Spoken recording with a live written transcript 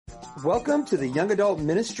Welcome to the Young Adult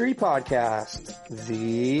Ministry Podcast.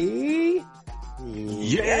 The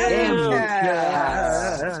Yamcast,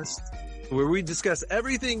 where we discuss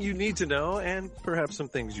everything you need to know and perhaps some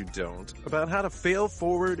things you don't about how to fail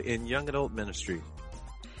forward in young adult ministry.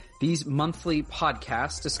 These monthly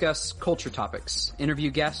podcasts discuss culture topics, interview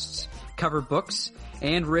guests, cover books,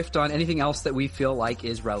 and riff on anything else that we feel like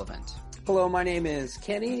is relevant. Hello, my name is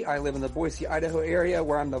Kenny. I live in the Boise, Idaho area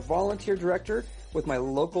where I'm the volunteer director with my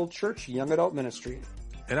local church young adult ministry.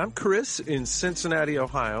 And I'm Chris in Cincinnati,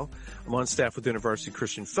 Ohio. I'm on staff with InterVarsity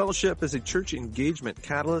Christian Fellowship as a church engagement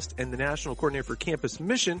catalyst and the national coordinator for Campus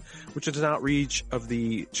Mission, which is an outreach of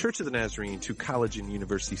the Church of the Nazarene to college and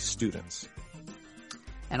university students.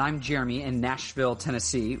 And I'm Jeremy in Nashville,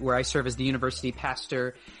 Tennessee, where I serve as the university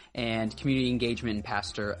pastor and community engagement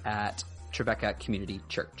pastor at Tribeca Community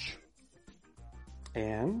Church.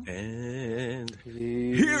 And here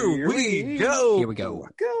we go. Here we go.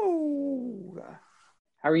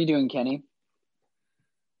 How are you doing, Kenny?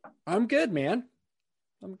 I'm good, man.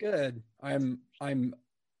 I'm good. I'm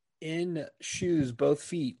in shoes, both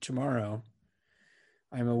feet tomorrow.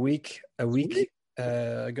 I'm a week ago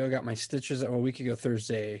got my stitches. A week ago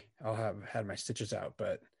Thursday, I'll have had my stitches out.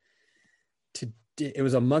 But today, it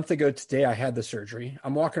was a month ago today, I had the surgery.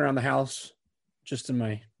 I'm walking around the house just on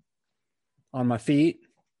my feet,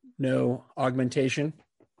 no augmentation,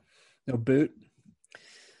 no boot.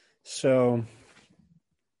 So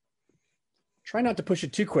try not to push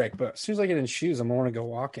it too quick, but as soon as I get in shoes, I'm going to go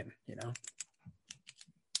walking, you know.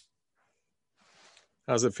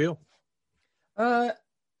 How's it feel? It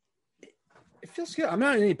feels good. I'm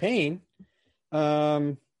not in any pain.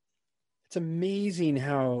 It's amazing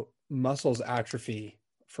how muscles atrophy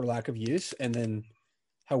for lack of use, and then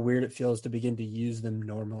how weird it feels to begin to use them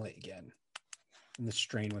normally again. And the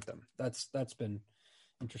strain with them. That's been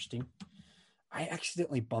interesting. I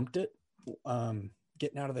accidentally bumped it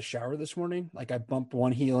getting out of the shower this morning. Like I bumped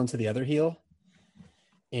one heel into the other heel,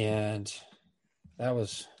 and that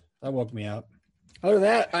woke me up. Other than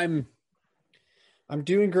that, I'm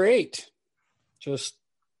doing great. Just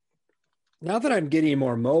now that I'm getting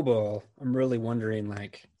more mobile, I'm really wondering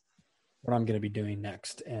like what I'm going to be doing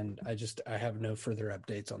next, and I have no further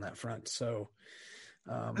updates on that front. So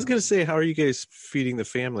I was going to say, how are you guys feeding the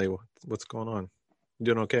family? What's going on? You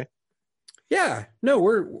doing okay? Yeah, no,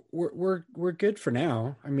 we're good for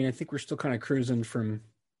now. I mean, I think we're still kind of cruising from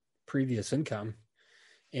previous income,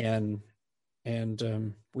 and we're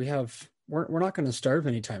not going to starve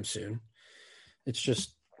anytime soon. It's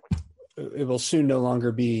just, it will soon no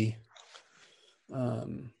longer be,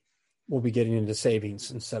 we'll be getting into savings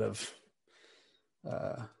instead of,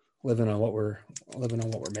 living on what we're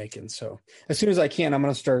making. So as soon as I can, I'm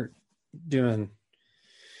going to start doing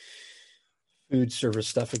food service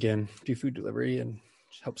stuff again, do food delivery and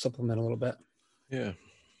help supplement a little bit.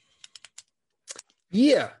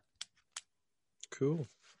 Yeah. Cool.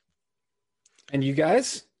 And you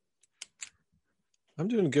guys? I'm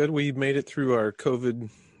doing good. We made it through our COVID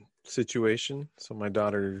situation. So my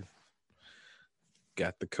daughter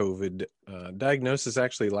got the COVID diagnosis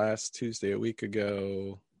actually last Tuesday, a week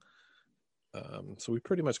ago. So we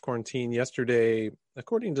pretty much quarantined yesterday,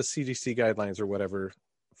 according to CDC guidelines or whatever,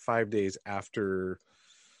 5 days after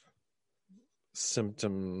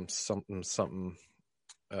symptom something,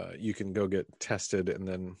 you can go get tested and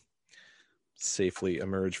then safely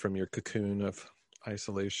emerge from your cocoon of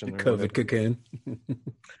isolation. The COVID cocoon. I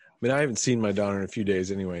mean, I haven't seen my daughter in a few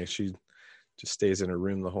days anyway. She just stays in her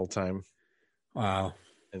room the whole time. Wow.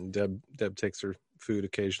 And Deb takes her food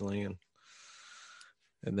occasionally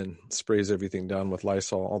and then sprays everything down with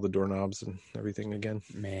Lysol, all the doorknobs and everything again.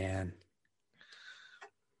 Man.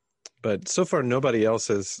 But so far, nobody else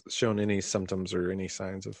has shown any symptoms or any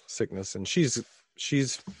signs of sickness. And she's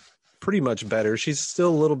pretty much better. She's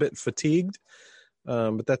still a little bit fatigued,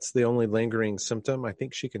 but that's the only lingering symptom. I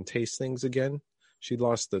think she can taste things again. She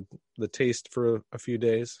lost the taste for a few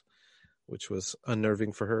days, which was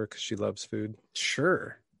unnerving for her because she loves food.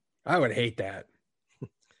 Sure. I would hate that.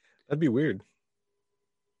 That'd be weird.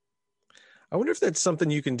 I wonder if that's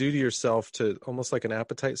something you can do to yourself to almost like an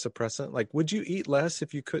appetite suppressant. Like, would you eat less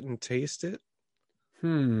if you couldn't taste it?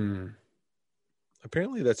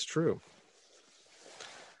 Apparently that's true.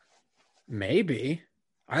 Maybe.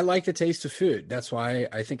 I like the taste of food. That's why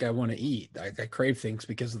I think I want to eat. I crave things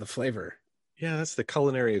because of the flavor. Yeah, that's the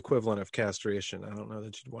culinary equivalent of castration. I don't know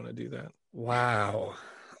that you'd want to do that. Wow.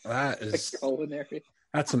 That is culinary.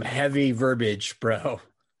 That's some heavy verbiage, bro.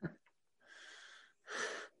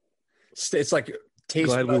 It's like taste.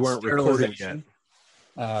 Glad we weren't recording yet.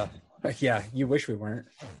 Yeah, you wish we weren't.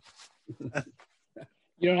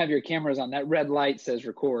 You don't have your cameras on. That red light says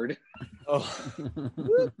record. Oh,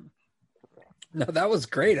 No, that was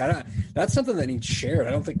great. That's something that needs shared.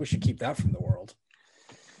 I don't think we should keep that from the world.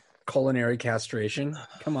 Culinary castration.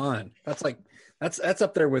 Come on. That's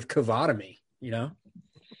up there with covotomy, you know?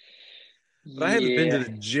 but I haven't been to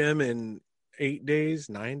the gym in 9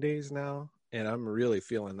 days now, and I'm really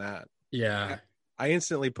feeling that. Yeah. I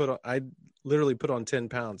literally put on 10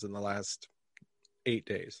 pounds in the last 8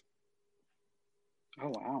 days. Oh,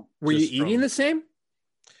 wow. Were you eating the same?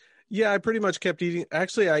 Yeah, I pretty much kept eating.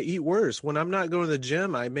 Actually, I eat worse. When I'm not going to the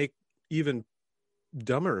gym, I make even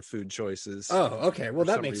dumber food choices. Oh, okay. Well,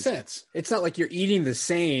 that makes sense. It's not like you're eating the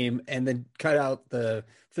same and then cut out the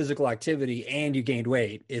physical activity and you gained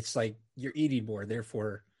weight. It's like you're eating more.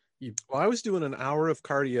 Therefore, Well, I was doing an hour of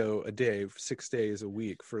cardio a day, 6 days a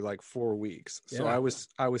week for like 4 weeks. So Yeah.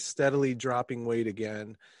 I was steadily dropping weight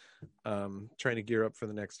again, trying to gear up for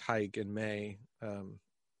the next hike in May.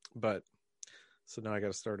 But so now I got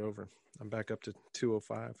to start over. I'm back up to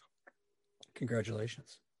 205.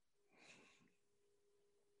 Congratulations.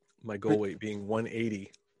 My goal weight being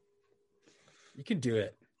 180. You can do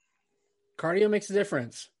it. Cardio makes a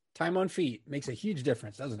difference. Time on feet makes a huge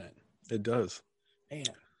difference, doesn't it? It does. Man.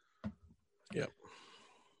 Yeah.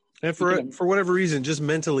 And for whatever reason, just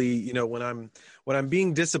mentally, you know, when I'm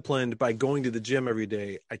being disciplined by going to the gym every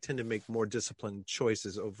day, I tend to make more disciplined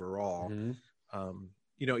choices overall. Mm-hmm.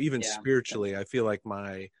 You know, even spiritually, I feel like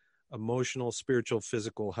my emotional, spiritual,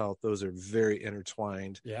 physical health, those are very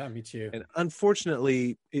intertwined. Yeah, me too. And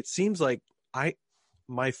unfortunately, it seems like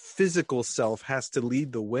my physical self has to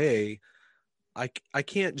lead the way. I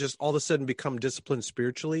can't just all of a sudden become disciplined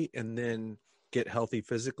spiritually and then get healthy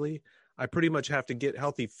physically. I pretty much have to get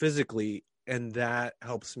healthy physically, and that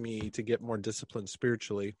helps me to get more disciplined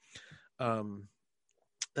spiritually.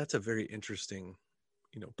 That's a very interesting,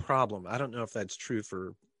 problem. I don't know if that's true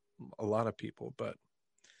for a lot of people, but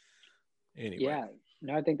anyway. Yeah,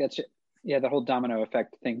 no, I think that's the whole domino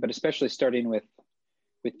effect thing, but especially starting with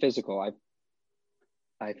physical,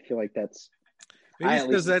 I feel like that's maybe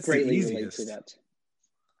because that's the easiest. That.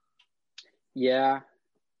 Yeah,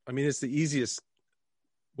 I mean, it's the easiest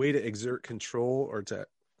way to exert control or to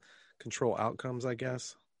control outcomes, I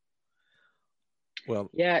guess. Well,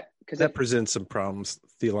 yeah, because that presents some problems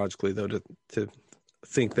theologically, though, to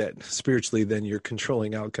think that spiritually then you're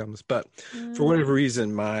controlling outcomes. But for whatever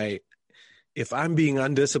reason, if I'm being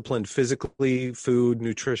undisciplined physically, food,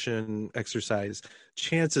 nutrition, exercise,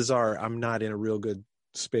 chances are I'm not in a real good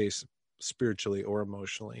space spiritually or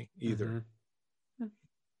emotionally either. Mm-hmm.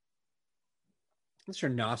 Unless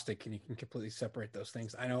you're Gnostic and you can completely separate those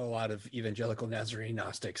things. I know a lot of evangelical Nazarene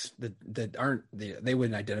Gnostics that aren't, they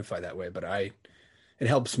wouldn't identify that way, but it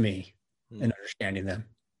helps me in understanding them.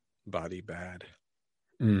 Body bad.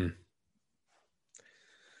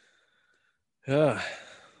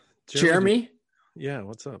 Jeremy? Yeah,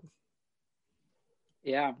 what's up?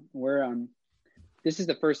 Yeah, we're this is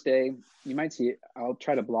the first day. You might see it. I'll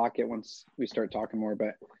try to block it once we start talking more,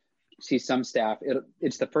 but see some staff.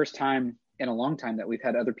 It's the first time in a long time that we've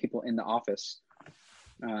had other people in the office,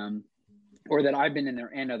 or that I've been in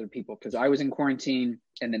there and other people, because I was in quarantine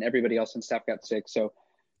and then everybody else on staff got sick. So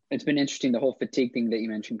it's been interesting, the whole fatigue thing that you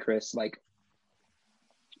mentioned, Chris. Like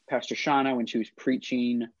Pastor Shauna, when she was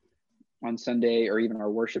preaching on Sunday, or even our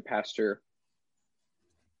worship pastor,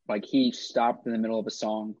 like he stopped in the middle of a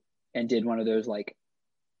song and did one of those like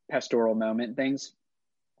pastoral moment things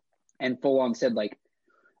and full on said like,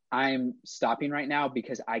 I'm stopping right now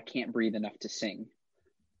because I can't breathe enough to sing.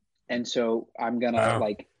 And so I'm going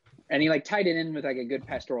to and he like tied it in with like a good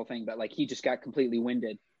pastoral thing, but like he just got completely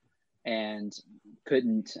winded and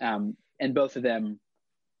couldn't, and both of them,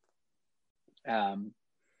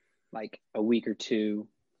 like a week or two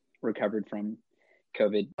recovered from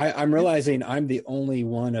COVID. I'm realizing I'm the only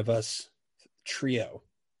one of us trio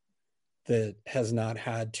that has not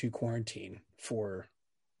had to quarantine for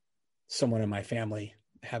someone in my family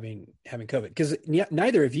having COVID, because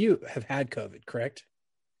neither of you have had COVID, correct?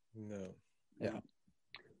 No. Yeah.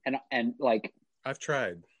 And like I've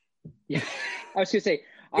tried. Yeah, I was gonna say,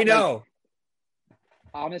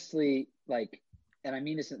 honestly, like, and I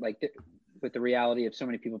mean this like with the reality of so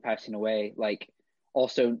many people passing away, like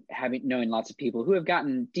also knowing lots of people who have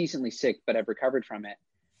gotten decently sick but have recovered from it.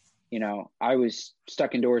 I was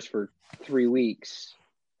stuck indoors for 3 weeks.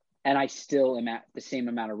 And I still am at the same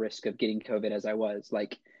amount of risk of getting COVID as I was,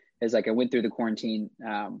 as I went through the quarantine,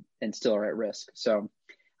 and still are at risk. So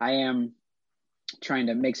I am trying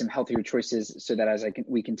to make some healthier choices so that as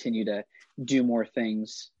we continue to do more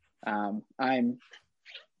things. I'm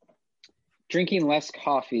drinking less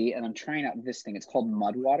coffee and I'm trying out this thing. It's called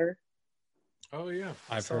Mud Water. Oh yeah,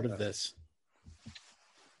 I've heard of this.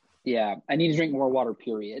 Yeah, I need to drink more water,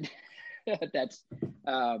 period. That's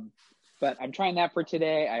but I'm trying that for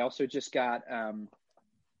today. I also just got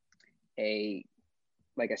a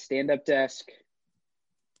stand-up desk.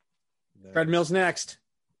 Nice. Treadmill's next.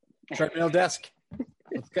 Treadmill desk.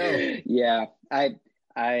 Let's go. Yeah,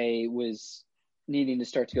 I was needing to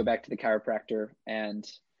start to go back to the chiropractor, and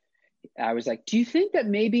I was like, do you think that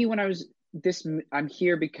maybe when I'm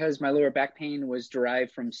here because my lower back pain was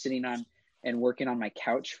derived from sitting on and working on my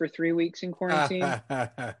couch for 3 weeks in quarantine?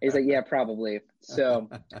 He's like, yeah, probably. So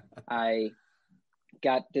I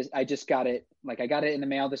got this. I just got it. I got it in the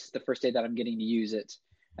mail. This is the first day that I'm getting to use it.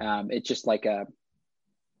 It's just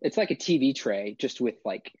it's like a TV tray, just with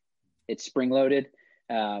it's spring loaded.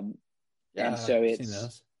 And so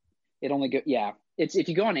it only go. Yeah. It's, if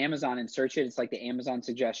you go on Amazon and search it, it's like the Amazon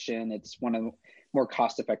suggestion. It's one of the more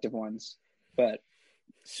cost-effective ones, but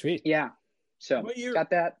sweet. Yeah. So got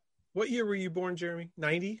that. What year were you born, Jeremy?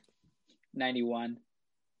 90? 91.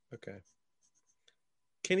 Okay.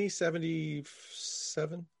 Kenny,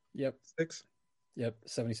 77? Yep. 6? Yep.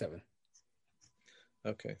 77.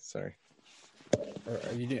 Okay. Sorry.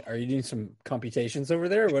 Are you doing some computations over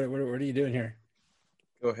there? What are you doing here?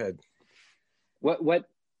 Go ahead.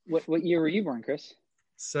 What year were you born, Chris?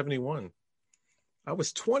 71. I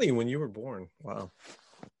was 20 when you were born. Wow.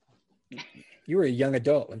 You were a young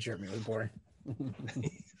adult when Jeremy was born.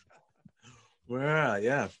 Wow,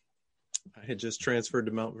 yeah. I had just transferred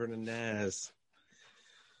to Mount Vernon Naz.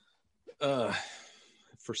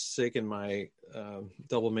 Forsaken my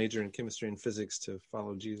double major in chemistry and physics to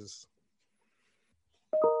follow Jesus.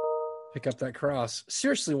 Pick up that cross.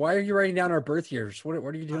 Seriously, why are you writing down our birth years? What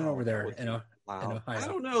are you doing over there in Ohio? I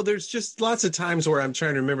don't know. There's just lots of times where I'm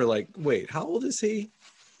trying to remember, wait, how old is he?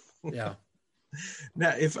 Yeah.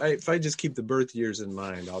 Now, if I just keep the birth years in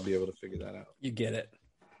mind, I'll be able to figure that out. You get it.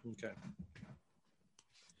 Okay.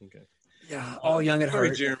 Yeah, all young at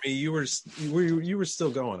heart. Sorry, Jeremy, you were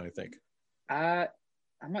still going, I think. I'm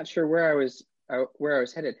not sure where I was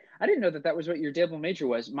headed. I didn't know that was what your double major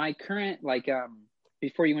was. My current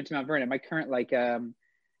before you went to Mount Vernon, my current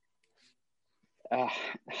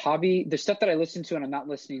hobby, the stuff that I listen to, and I'm not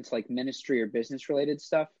listening to ministry or business related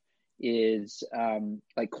stuff, is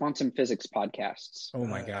quantum physics podcasts. Oh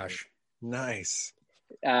my gosh. Nice.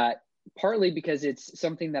 Partly because it's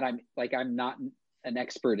something that I'm not an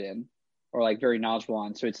expert in or very knowledgeable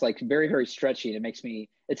on. So it's very, very stretchy, and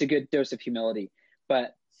it's a good dose of humility.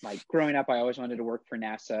 But growing up, I always wanted to work for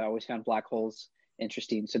NASA. I always found black holes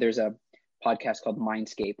interesting. So there's a podcast called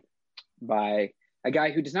Mindscape by a guy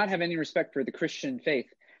who does not have any respect for the Christian faith,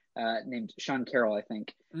 named Sean Carroll, I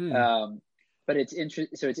think. But it's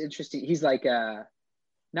interesting. He's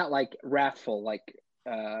not wrathful like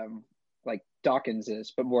Dawkins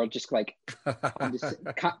is, but more just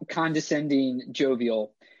condescending,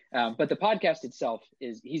 jovial. But the podcast itself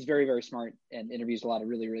he's very, very smart and interviews a lot of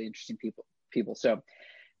really, really interesting people. So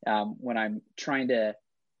when I'm trying to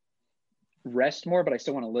rest more, but I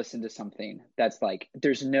still want to listen to something that's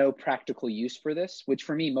there's no practical use for this, which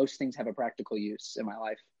for me, most things have a practical use in my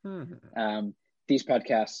life. These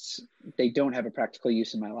podcasts, they don't have a practical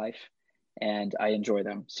use in my life, and I enjoy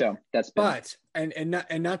them. So that's been...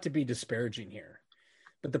 and not to be disparaging here,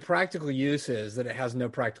 but the practical use is that it has no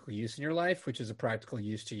practical use in your life, which is a practical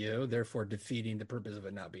use to you, therefore defeating the purpose of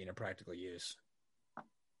it not being a practical use.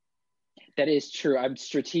 That is true. I'm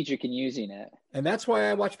strategic in using it. And that's why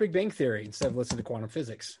I watch Big Bang Theory instead of listening to quantum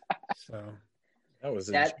physics. So that was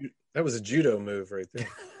a judo move right there.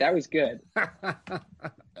 That was good.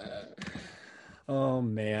 Oh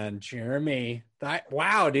man, Jeremy.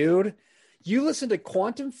 Wow, dude. You listen to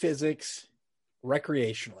quantum physics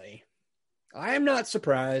recreationally. I am not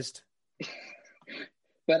surprised.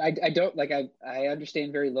 But I don't I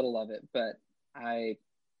understand very little of it, but I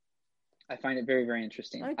find it very, very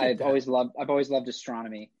interesting. I've always loved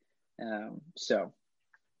astronomy. So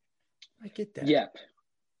I get that. Yep.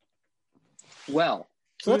 Well,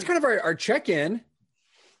 so that's kind of our check-in.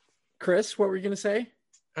 Chris, what were you going to say?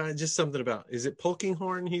 Just something about, is it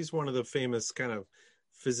Polkinghorne? He's one of the famous kind of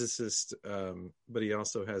physicists, but he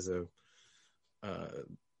also has a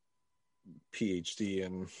PhD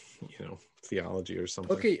in, theology or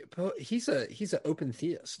something. Okay, he's an open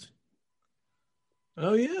theist.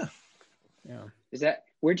 Oh yeah. Yeah.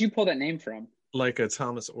 Where'd you pull that name from? Like a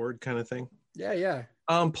Thomas Ord kind of thing? Yeah.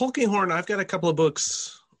 Polkinghorne, I've got a couple of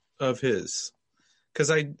books of his, because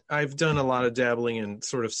I've done a lot of dabbling in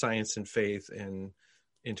sort of science and faith and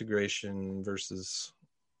integration versus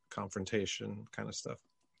confrontation kind of stuff.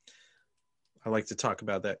 I like to talk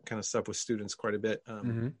about that kind of stuff with students quite a bit.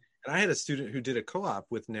 And I had a student who did a co-op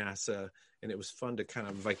with NASA, and it was fun to kind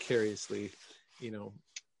of vicariously,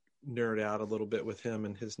 nerd out a little bit with him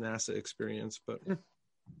and his NASA experience. But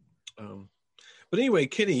anyway,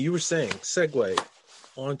 Kenny, you were saying, segue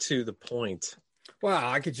onto the point. Well,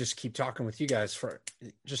 I could just keep talking with you guys for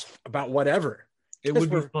just about whatever. It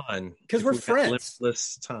would be fun because we're friends.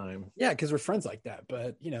 Limitless time. Yeah, because we're friends like that.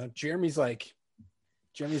 But Jeremy's at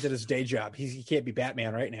his day job. He can't be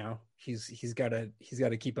Batman right now. He's got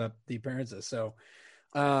to keep up the appearances. So,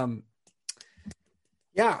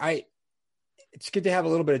 it's good to have a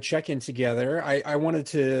little bit of check-in together. I wanted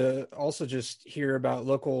to also just hear about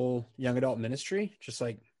local young adult ministry, just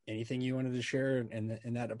like anything you wanted to share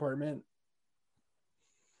in that department.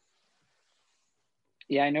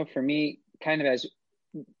 Yeah, I know for me, kind of as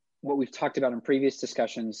what we've talked about in previous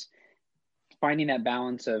discussions, finding that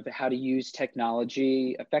balance of how to use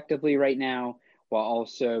technology effectively right now while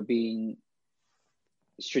also being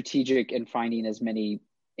strategic and finding as many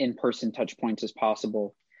in-person touch points as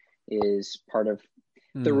possible is part of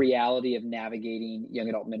the reality of navigating young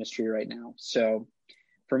adult ministry right now. So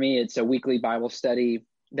for me, it's a weekly Bible study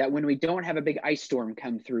that when we don't have a big ice storm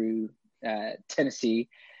come through Tennessee,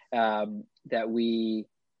 that we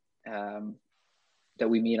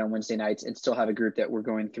meet on Wednesday nights and still have a group that we're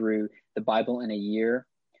going through the Bible in a year,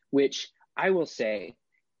 which I will say,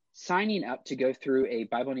 signing up to go through a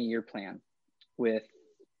Bible in a year plan with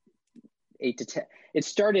 8 to 10, it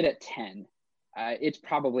started at 10. It's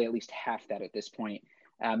probably at least half that at this point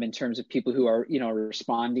in terms of people who are,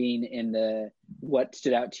 responding in the what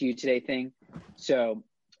stood out to you today thing. So,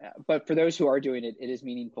 but for those who are doing it, it is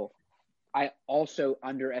meaningful. I also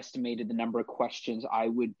underestimated the number of questions I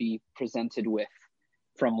would be presented with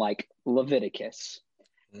from like Leviticus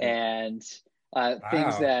and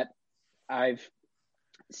things that I've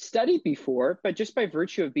studied before, but just by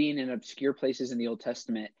virtue of being in obscure places in the Old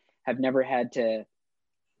Testament, have never had to,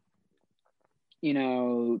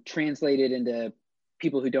 translate it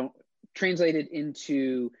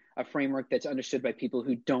into a framework that's understood by people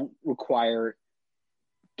who don't require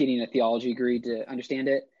getting a theology degree to understand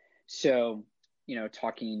it. So,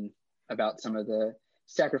 talking about some of the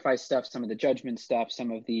sacrifice stuff, some of the judgment stuff,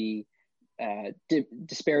 some of the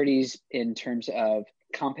disparities in terms of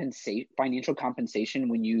financial compensation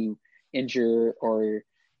when you injure or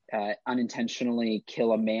unintentionally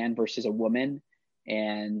kill a man versus a woman,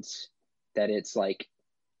 and that it's like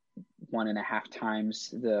 1.5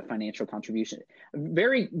 times the financial contribution.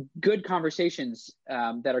 Very good conversations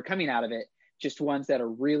that are coming out of it, just ones that are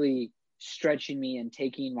really stretching me and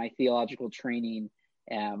taking my theological training,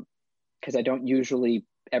 because I don't usually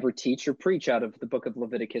ever teach or preach out of the book of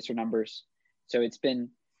Leviticus or Numbers. So it's been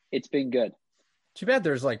good. Too bad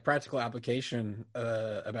there's like practical application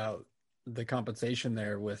about the compensation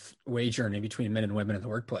there with wage earning between men and women in the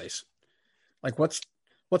workplace. Like what's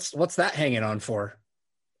that hanging on for?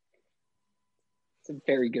 It's a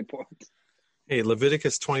very good point. Hey,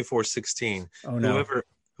 Leviticus 24:16. Oh no.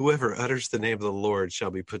 Whoever utters the name of the Lord shall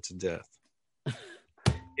be put to death.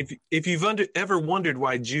 If you've ever wondered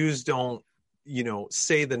why Jews don't,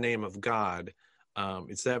 say the name of God,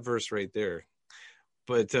 it's that verse right there.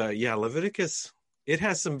 But Leviticus, it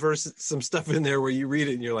has some stuff in there where you read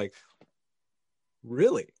it and you're like,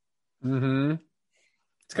 really? Mm-hmm.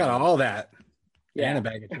 It's got all that. Yeah. And a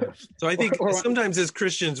bag of chips. So I think sometimes as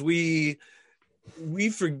Christians, we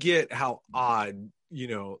forget how odd,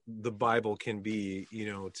 the Bible can be,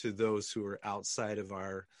 to those who are outside of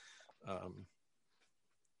our,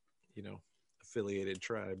 affiliated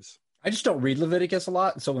tribes. I just don't read Leviticus a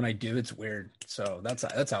lot, so when I do, it's weird. So that's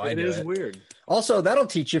how I do it. It is weird. Also, that'll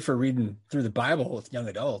teach you for reading through the Bible with young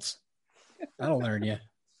adults. That'll learn you.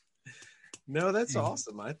 No, that's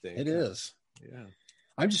awesome, I think. It is. Yeah.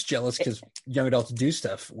 I'm just jealous because young adults do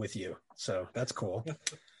stuff with you, so that's cool.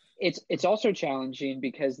 It's also challenging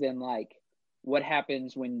because then, like, what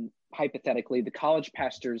happens when hypothetically the college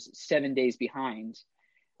pastor's 7 days behind,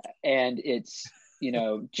 and it's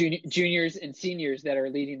juniors and seniors that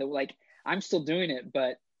are leading the, like, I'm still doing it,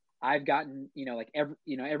 but I've gotten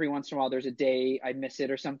every once in a while there's a day I miss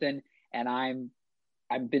it or something, and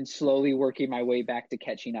I've been slowly working my way back to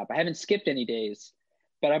catching up. I haven't skipped any days,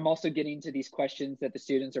 but I'm also getting to these questions that the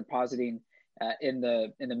students are positing in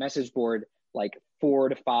the message board, like 4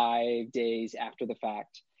 to 5 days after the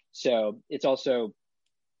fact. So it's also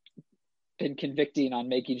been convicting on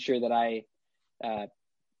making sure that I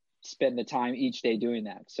spend the time each day doing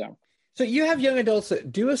that. So you have young adults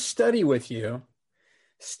that do a study with you,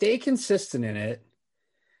 stay consistent in it.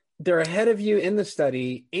 They're ahead of you in the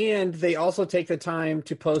study, and they also take the time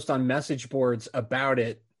to post on message boards about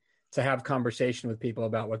it to have conversation with people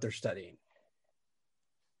about what they're studying.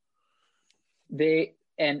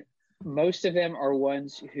 And most of them are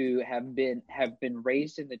ones who have been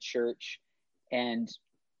raised in the church, and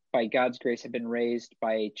by God's grace have been raised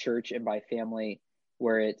by church and by family,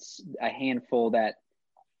 where it's a handful that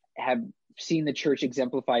have seen the church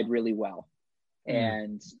exemplified really well.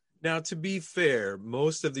 And now, to be fair,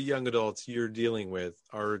 most of the young adults you're dealing with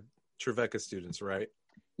are Trevecca students, right?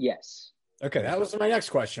 Yes. Okay, that was my next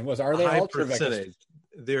question. Are they high all Trevecca percentage?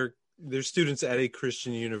 They're students at a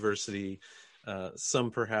Christian university.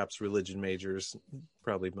 Some perhaps religion majors,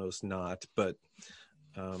 probably most not, but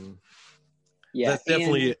that's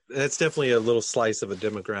definitely a little slice of a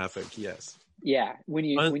demographic. Yes. Yeah. When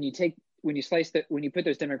you put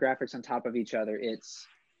those demographics on top of each other, it's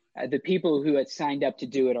the people who had signed up to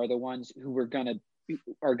do it are the ones who are going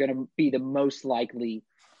to be the most likely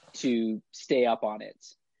to stay up on it.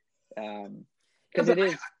 Because it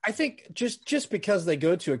is. I think just because they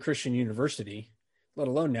go to a Christian university, let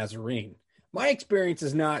alone Nazarene, my experience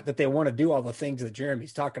is not that they want to do all the things that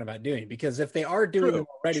Jeremy's talking about doing, because if they are doing them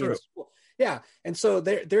already in school, yeah. And so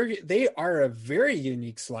they are a very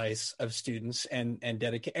unique slice of students and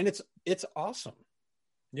dedicated, and it's awesome.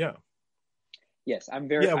 Yeah. Yes,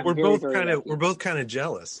 we're both kind of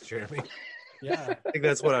jealous, Jeremy. Yeah. I think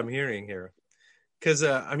that's what I'm hearing here. Because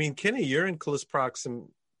Kenny, you're in close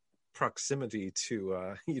proximity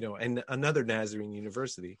to and another Nazarene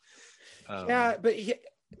university.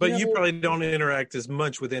 But you probably don't interact as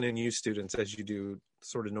much with NNU students as you do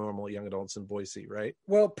sort of normal young adults in Boise, right?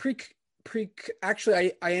 Well,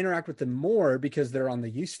 actually, I interact with them more because they're on the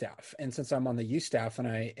youth staff, and since I'm on the youth staff and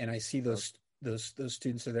I see those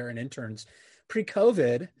students are there and interns.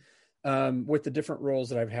 Pre-COVID, with the different roles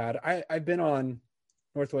that I've had, I've been on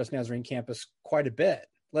Northwest Nazarene campus quite a bit,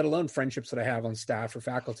 let alone friendships that I have on staff or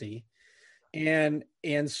faculty. And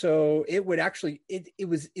so it would actually,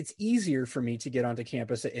 it's easier for me to get onto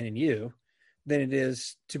campus at NNU than it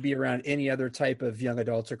is to be around any other type of young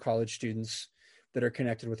adults or college students that are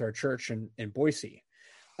connected with our church in Boise.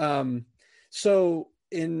 So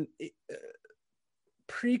in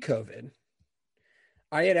pre-COVID,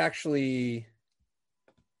 I had actually,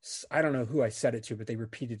 I don't know who I said it to, but they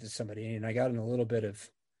repeated it to somebody, and I got in a little bit of,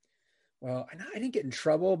 I didn't get in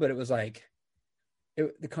trouble, but it was like,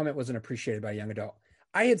 the comment wasn't appreciated by a young adult.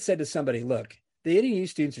 I had said to somebody, look, the NNU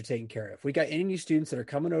students are taken care of. We got NNU students that are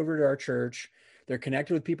coming over to our church. They're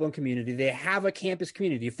connected with people in community. They have a campus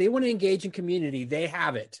community. If they want to engage in community, they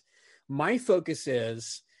have it. My focus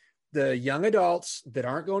is the young adults that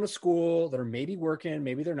aren't going to school, that are maybe working,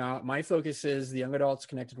 maybe they're not. My focus is the young adults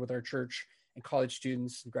connected with our church and college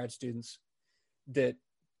students and grad students that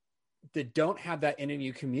don't have that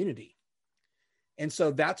NNU community. And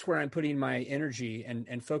so that's where I'm putting my energy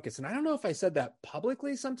and focus. And I don't know if I said that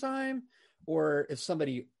publicly sometime or if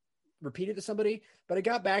somebody repeated to somebody, but it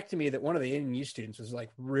got back to me that one of the NNU students was like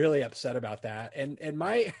really upset about that. And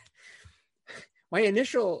my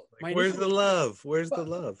initial where's the love? Where's the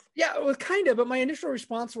love? Yeah, it was kind of, but my initial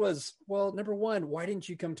response was, well, number one, why didn't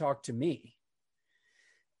you come talk to me?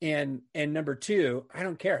 And number two, I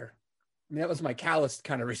don't care. I mean, that was my callous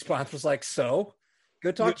kind of response, was like, so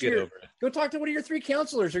go talk to one of your three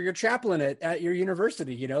counselors or your chaplain at your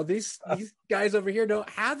university. You know, these guys over here don't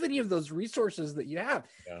have any of those resources that you have.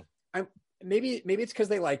 Yeah. Maybe it's because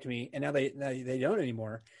they liked me and now they don't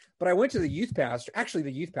anymore. But I went to the youth pastor. Actually,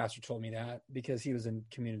 the youth pastor told me that because he was in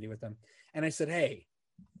community with them. And I said, hey,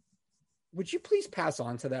 would you please pass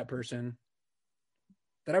on to that person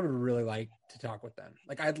that I would really like to talk with them?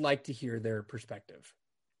 Like, I'd like to hear their perspective.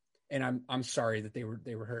 And I'm sorry that they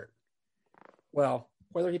were hurt. Well,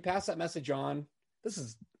 whether he passed that message on, this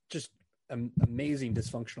is just amazing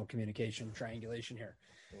dysfunctional communication triangulation here.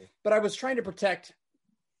 But I was trying to protect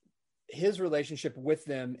his relationship with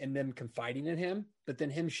them and them confiding in him, but then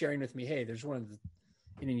him sharing with me, hey, there's one of the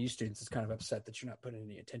NNU students that's kind of upset that you're not putting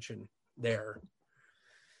any attention there.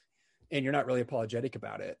 And you're not really apologetic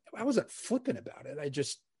about it. I wasn't flippant about it. I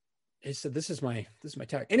said, this is my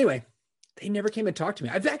tag. Anyway, they never came and talked to me.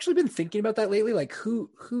 I've actually been thinking about that lately. Like, who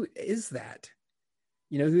is that?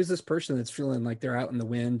 You know, who's this person that's feeling like they're out in the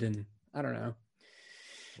wind? And I don't know.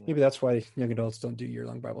 Maybe that's why young adults don't do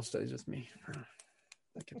year-long Bible studies with me.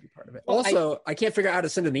 That could be part of it. Well, also, I can't figure out how to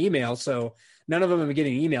send an email, so none of them are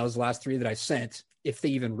getting emails. The last three that I sent, if they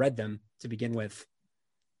even read them to begin with.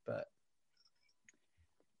 But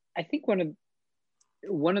I think one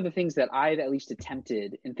of the things that I've at least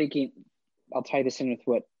attempted in thinking, I'll tie this in with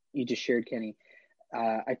what you just shared, Kenny.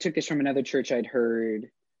 I took this from another church I'd heard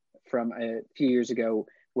from a few years ago,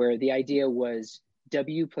 where the idea was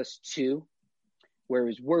W+2, where it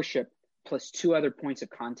was worship plus two other points of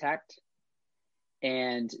contact.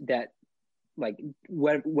 And that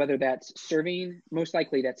whether that's serving, most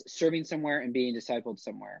likely that's serving somewhere and being discipled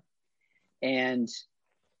somewhere. And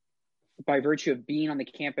by virtue of being on the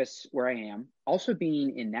campus where I am, also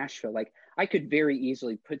being in Nashville, like I could very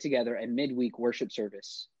easily put together a midweek worship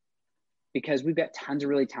service because we've got tons of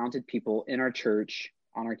really talented people in our church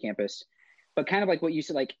on our campus. But kind of like what you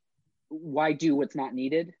said, like, why do what's not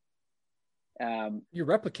needed? You're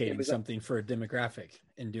replicating something for a demographic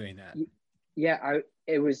in doing that. Yeah,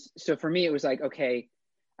 so for me, it was like, okay,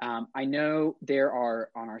 I know there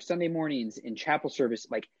are on our Sunday mornings in chapel service,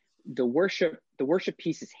 like the worship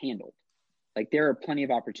piece is handled. Like there are plenty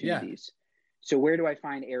of opportunities. Yeah. So where do I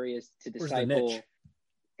find areas to disciple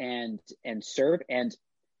and serve? And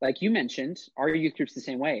like you mentioned, our youth group's the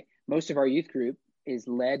same way. Most of our youth group is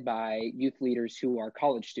led by youth leaders who are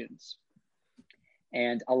college students.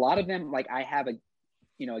 And a lot of them, like I have a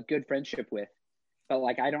good friendship with, but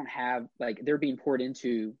like I don't have, like they're being poured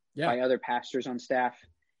into by other pastors on staff.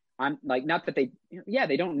 I'm like, not that they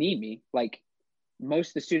don't need me. Like most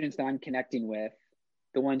of the students that I'm connecting with,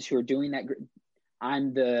 the ones who are doing that,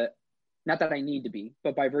 not that I need to be,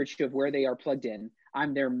 but by virtue of where they are plugged in,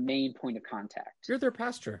 I'm their main point of contact. You're their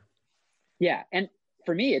pastor. Yeah. And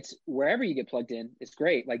for me, it's wherever you get plugged in, it's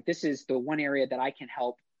great. Like this is the one area that I can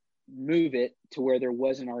help move it to where there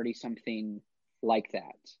wasn't already something like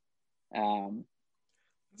that.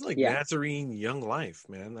 It's like Nazarene Young Life,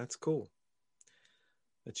 man. That's cool.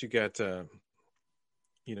 That you got,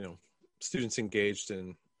 students engaged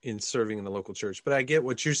in serving in the local church. But I get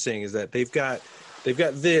what you're saying is that they've got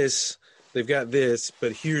this,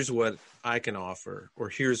 but here's what I can offer, or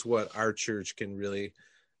here's what our church can really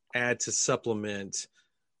add to supplement,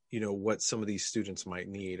 what some of these students might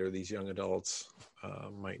need, or these young adults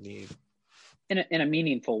might need. In a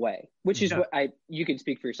meaningful way, which is what you can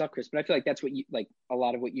speak for yourself, Chris, but I feel like that's what you, like a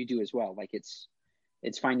lot of what you do as well. Like it's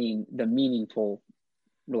finding the meaningful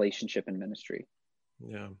relationship in ministry.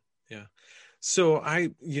 Yeah. Yeah. So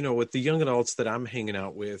with the young adults that I'm hanging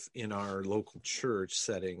out with in our local church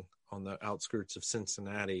setting on the outskirts of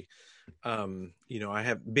Cincinnati, I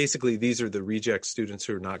have basically, these are the reject students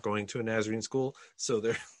who are not going to a Nazarene school. So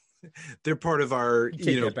they're part of our,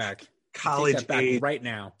 college age right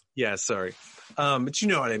now. Yeah, sorry. But you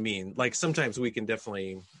know what I mean? Like sometimes we can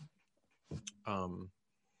definitely,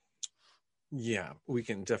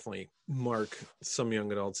 mark some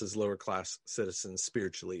young adults as lower class citizens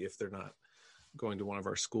spiritually if they're not going to one of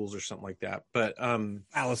our schools or something like that. But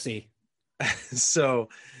fallacy. So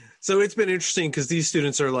it's been interesting because these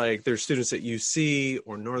students are like, they're students at UC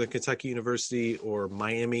or Northern Kentucky University or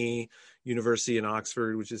Miami University in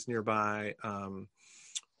Oxford, which is nearby.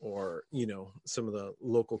 Or, some of the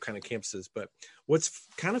local kind of campuses. But what's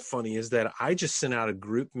kind of funny is that I just sent out a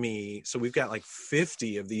group me. So we've got like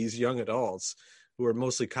 50 of these young adults who are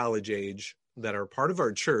mostly college age that are part of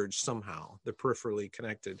our church somehow. They're peripherally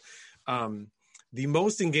connected. The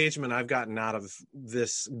most engagement I've gotten out of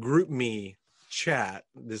this group me chat,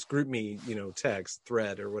 this group me, text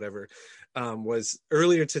thread or whatever, was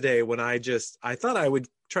earlier today when I thought I would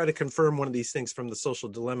try to confirm one of these things from the social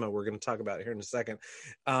dilemma we're going to talk about here in a second,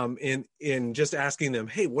 in just asking them,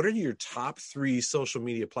 hey, what are your top 3 social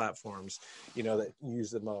media platforms, that you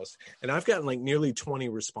use the most? And I've gotten like nearly 20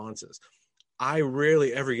 responses. I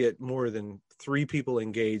rarely ever get more than 3 people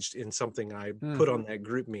engaged in something I put on that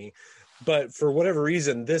group me. But for whatever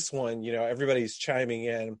reason, this one, everybody's chiming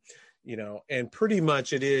in, and pretty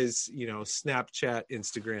much it is, Snapchat,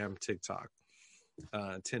 Instagram, TikTok.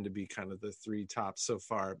 Tend to be kind of the 3 tops so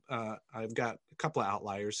far. I've got a couple of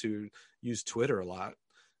outliers who use Twitter a lot,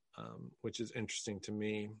 which is interesting to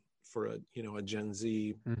me for a Gen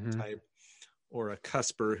Z type, or a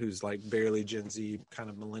cusper who's like barely Gen Z,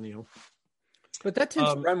 kind of millennial. But that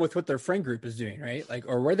tends to run with what their friend group is doing, right? Like,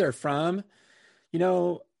 or where they're from.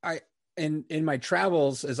 In my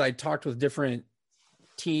travels, as I talked with different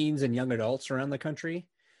teens and young adults around the country,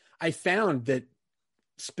 I found that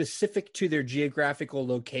specific to their geographical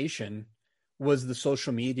location was the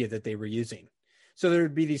social media that they were using. So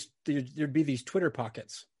there'd be these Twitter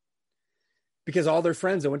pockets because all their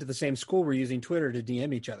friends that went to the same school were using Twitter to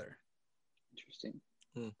DM each other. Interesting.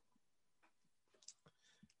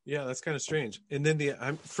 Yeah, that's kind of strange. And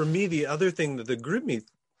then for me, the other thing that the GroupMe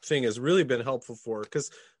thing has really been helpful for,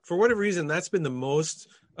 because for whatever reason, that's been the most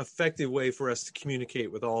effective way for us to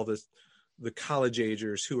communicate with all the college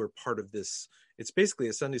agers who are part of this. It's basically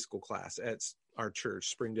a Sunday school class at our church,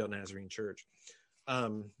 Springdale Nazarene Church.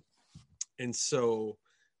 And so,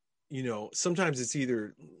 sometimes it's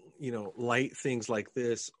either, light things like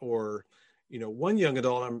this, or, one young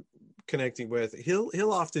adult I'm connecting with,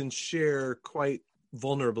 he'll often share quite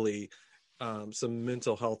vulnerably some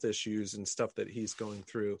mental health issues and stuff that he's going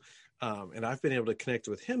through. And I've been able to connect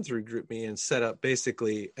with him through GroupMe and set up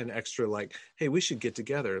basically an extra like, hey, we should get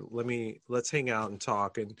together. Let's hang out and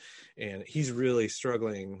talk. And he's really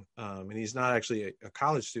struggling. And he's not actually a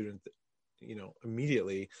college student,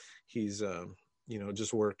 immediately. He's,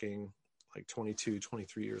 just working like 22,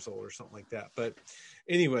 23 years old or something like that. But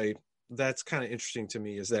anyway, that's kind of interesting to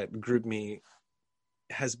me, is that GroupMe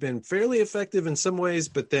has been fairly effective in some ways,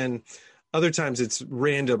 but then other times it's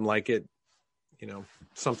random, like it,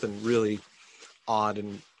 something really odd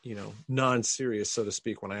and, non-serious, so to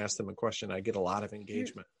speak. When I ask them a question, I get a lot of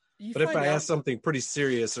engagement. But if I ask something pretty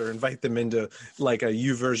serious or invite them into like a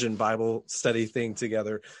YouVersion Bible study thing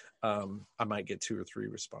together, I might get 2 or 3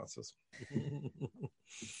 responses.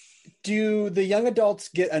 Do the young adults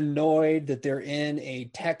get annoyed that they're in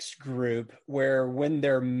a text group where when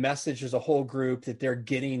their message is a whole group that they're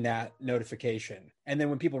getting that notification? And then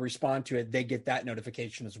when people respond to it, they get that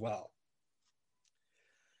notification as well?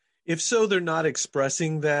 If so, they're not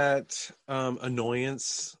expressing that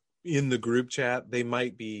annoyance in the group chat. They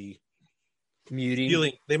might be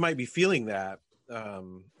muting. They might be feeling that,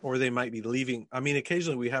 or they might be leaving. I mean,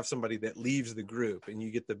 occasionally we have somebody that leaves the group, and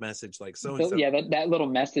you get the message like so and so. Yeah, that little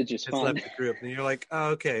message is fun. Left the group, and you're like, oh,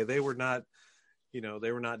 okay, they were not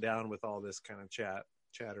down with all this kind of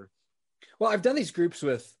chatter. Well, I've done these groups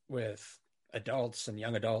with adults and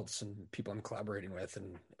young adults and people I'm collaborating with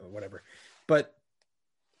and whatever, but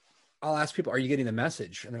I'll ask people, are you getting the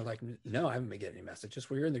message? And they're like, no, I haven't been getting any messages.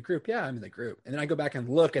 Well, you're in the group. Yeah, I'm in the group. And then I go back and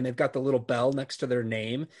look, and they've got the little bell next to their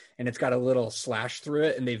name, and it's got a little slash through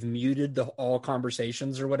it, and they've muted all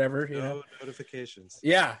conversations or whatever. No notifications.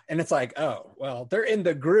 Yeah. And it's like, oh, well, they're in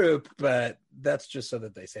the group, but that's just so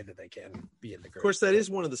that they say that they can be in the group. Of course, that is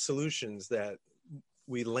one of the solutions that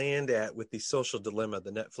we land at with The Social Dilemma,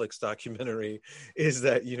 the Netflix documentary, is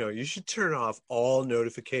that, you should turn off all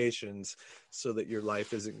notifications so that your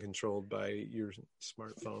life isn't controlled by your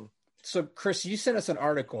smartphone. So Chris, you sent us an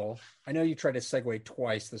article. I know you tried to segue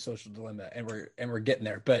twice, The Social Dilemma, and we're getting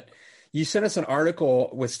there, but you sent us an article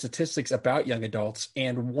with statistics about young adults.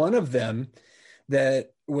 And one of them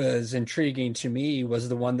that was intriguing to me was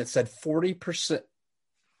the one that said 40%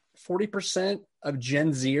 of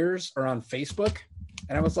Gen Zers are on Facebook.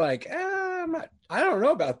 And I was like, I don't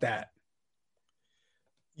know about that.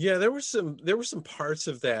 Yeah, there were some parts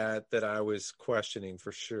of that I was questioning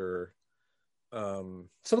for sure. Some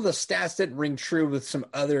of the stats didn't ring true with some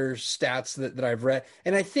other stats that I've read.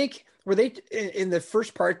 And I think, were they in the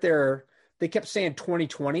first part there, they kept saying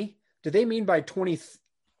 2020. Do they mean by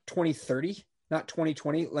 2030, not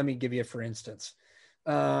 2020? Let me give you a for instance.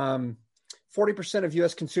 40% of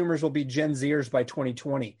U.S. consumers will be Gen Zers by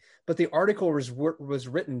 2020. But the article was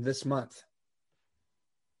written this month.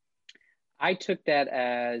 I took that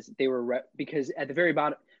as they were because at the very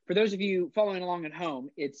bottom, for those of you following along at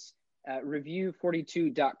home, it's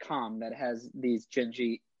review42.com that has these Gen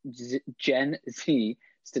Z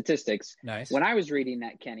statistics. Nice. When I was reading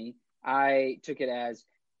that, Kenny, I took it as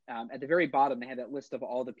at the very bottom, they had that list of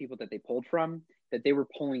all the people that they pulled from, that they were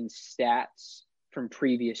pulling stats from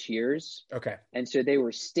previous years. Okay. And so they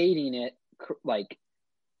were stating it like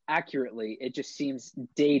accurately. It just seems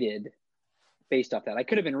dated based off that. I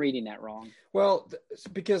could have been reading that wrong. Well,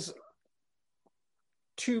 because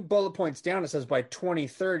 2 bullet points down, it says by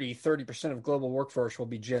 2030, 30% of global workforce will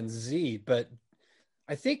be Gen Z. But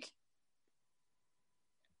I think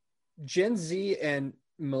Gen Z and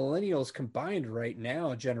millennials combined right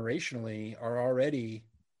now, generationally, are already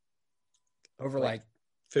over like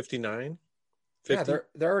 59. 50? Yeah,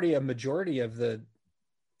 they're already a majority of the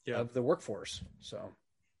workforce. So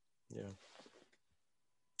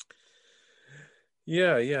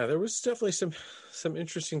yeah, there was definitely some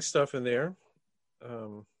interesting stuff in there.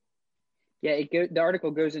 The article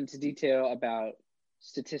goes into detail about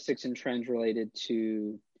statistics and trends related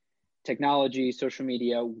to technology, social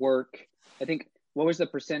media, work. I think, what was the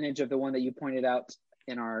percentage of the one that you pointed out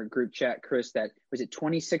in our group chat, Chris, that was it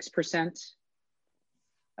 26%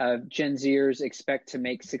 of Gen Zers expect to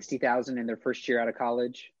make $60,000 in their first year out of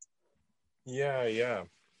college? Yeah.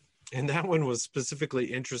 And that one was specifically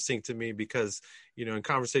interesting to me because, in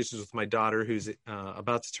conversations with my daughter, who's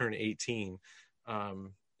about to turn 18,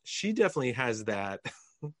 she definitely has that.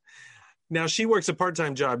 Now, she works a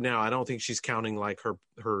part-time job now. I don't think she's counting like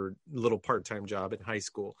her little part-time job in high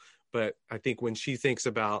school. But I think when she thinks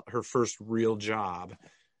about her first real job,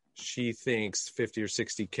 she thinks 50 or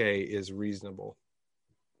 60K is reasonable.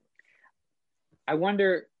 I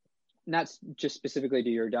wonder, not just specifically to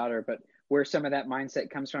your daughter, but where some of that mindset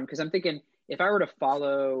comes from. Because I'm thinking, if I were to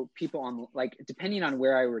follow people on, like, depending on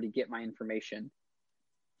where I were to get my information,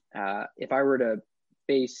 if I were to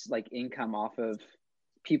base like income off of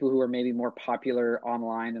people who are maybe more popular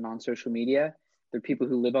online and on social media, they're people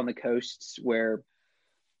who live on the coasts where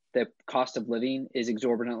the cost of living is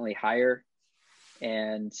exorbitantly higher,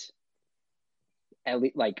 and at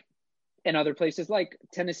least like in other places like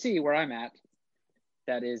Tennessee, where I'm at,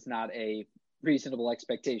 that is not a reasonable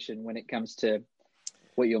expectation when it comes to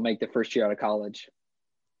what you'll make the first year out of college.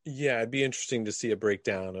 Yeah, it'd be interesting to see a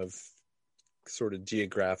breakdown of sort of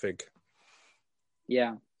geographic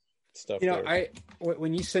stuff. There.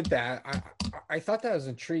 When you said that, I thought that was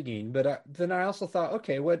intriguing, but then I also thought,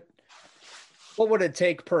 okay, what would it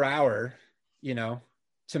take per hour,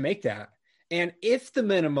 to make that? And if the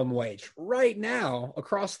minimum wage right now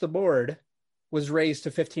across the board was raised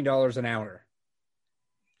to $15 an hour,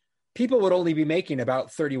 people would only be making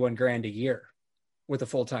about 31 grand a year with a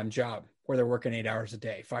full-time job where they're working 8 hours a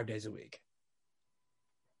day, 5 days a week.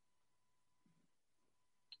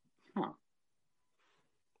 Huh.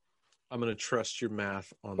 I'm going to trust your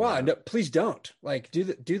math on well, that. No, please don't. Like do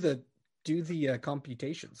the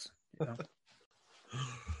computations.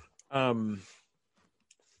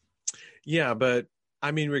 Yeah, but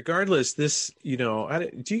I mean, regardless, this, do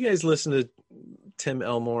you guys listen to Tim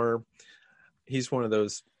Elmore? He's one of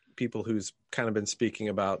those people who's kind of been speaking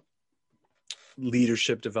about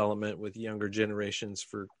leadership development with younger generations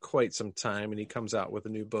for quite some time. And he comes out with a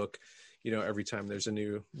new book, every time there's a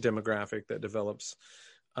new demographic that develops.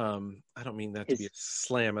 I don't mean that to be a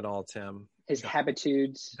slam at all, Tim. His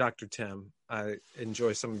habitudes. Dr. Tim, I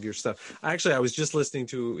enjoy some of your stuff. Actually, I was just listening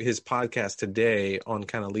to his podcast today on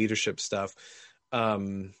kind of leadership stuff.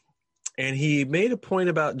 And he made a point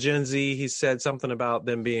about Gen Z. He said something about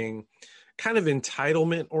them being kind of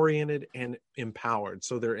entitlement oriented and empowered.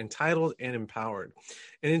 So they're entitled and empowered.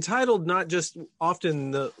 And entitled, not just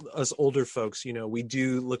often us older folks, we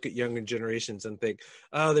do look at younger generations and think,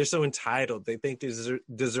 oh, they're so entitled. They think they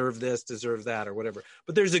deserve this, deserve that, or whatever.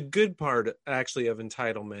 But there's a good part actually of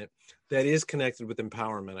entitlement that is connected with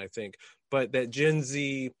empowerment, I think. But that Gen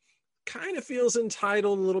Z kind of feels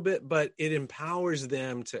entitled a little bit, but it empowers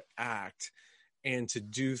them to act and to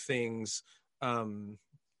do things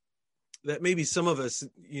that maybe some of us,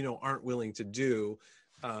 aren't willing to do.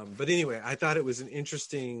 But anyway, I thought it was an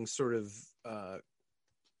interesting sort of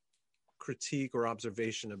critique or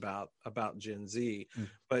observation about Gen Z.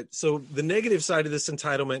 But so the negative side of this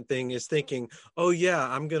entitlement thing is thinking, oh yeah,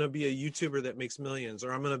 I'm going to be a YouTuber that makes millions,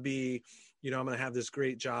 or I'm going to be, I'm going to have this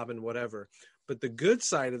great job and whatever. But the good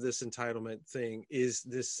side of this entitlement thing is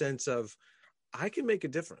this sense of, I can make a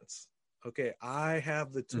difference. Okay, I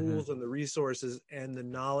have the tools and the resources and the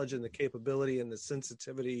knowledge and the capability and the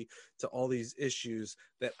sensitivity to all these issues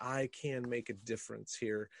that I can make a difference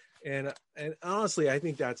here. And honestly, I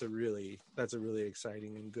think that's a really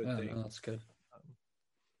exciting and good thing. No, that's good.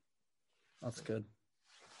 That's good.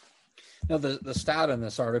 Now, the stat in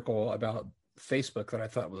this article about Facebook that I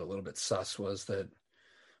thought was a little bit sus was that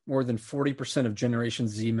more than 40% of Generation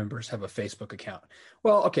Z members have a Facebook account.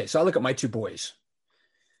 Well, okay, so I look at my two boys.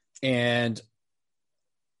 And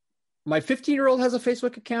my 15-year-old has a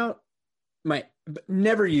Facebook account,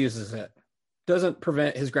 never uses it. Doesn't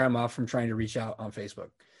prevent his grandma from trying to reach out on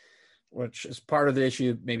Facebook, which is part of the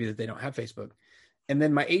issue, maybe that they don't have Facebook. And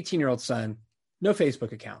then my 18-year-old son, no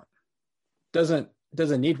Facebook account. Doesn't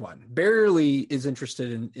need one. Barely is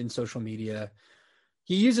interested in social media.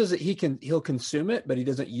 He uses it, he'll consume it, but he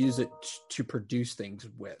doesn't use it to produce things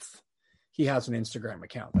with. He has an Instagram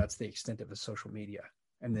account. That's the extent of his social media.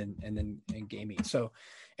 And then gaming. So,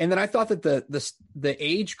 and then I thought that the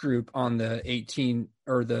age group on the 18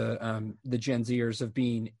 or the Gen Zers of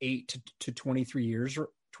being 8 to 23 years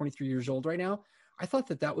old right now, I thought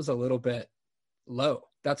that was a little bit low.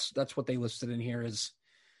 That's what they listed in here is,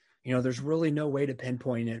 there's really no way to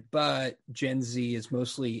pinpoint it, but Gen Z is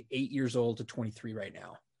mostly 8 years old to 23 right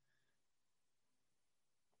now.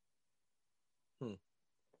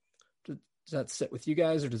 Does that sit with you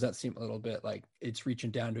guys, or does that seem a little bit like it's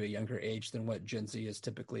reaching down to a younger age than what Gen Z is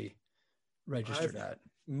typically registered at?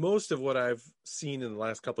 Most of what I've seen in the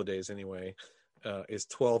last couple of days anyway is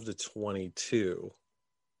 12 to 22,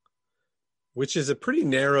 which is a pretty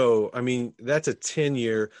narrow, that's a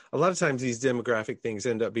 10-year. A lot of times these demographic things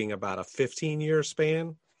end up being about a 15-year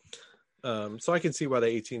span. So I can see why the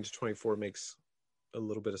 18 to 24 makes a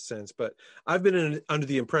little bit of sense. But I've been under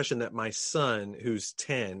the impression that my son, who's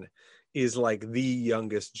 10, is like the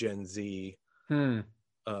youngest Gen Z.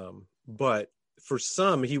 But for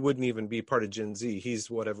some, he wouldn't even be part of Gen Z.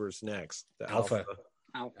 He's whatever's next. The alpha.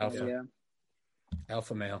 Yeah.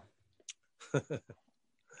 Alpha male.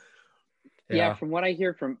 Yeah, from what I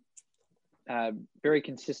hear from very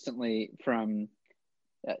consistently from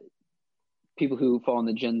people who fall in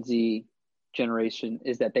the Gen Z generation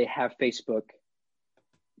is that they have Facebook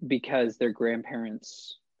because their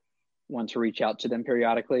grandparents want to reach out to them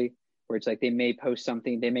periodically, where it's like they may post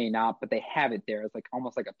something, they may not, but they have it there. It's like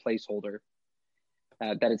almost like a placeholder.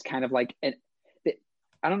 That it's kind of like,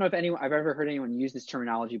 I don't know if I've ever heard anyone use this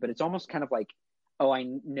terminology, but it's almost kind of like, oh, I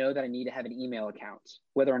know that I need to have an email account,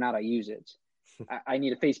 whether or not I use it. I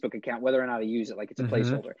need a Facebook account, whether or not I use it. Like it's a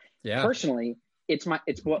placeholder. Yeah. Personally, it's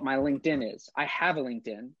what my LinkedIn is. I have a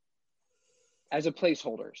LinkedIn as a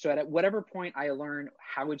placeholder. So at whatever point I learn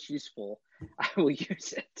how it's useful, I will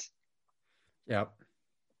use it. Yep.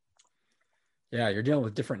 Yeah, you're dealing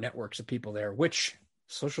with different networks of people there, which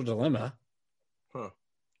social dilemma. Huh.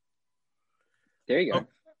 There you go. Oh,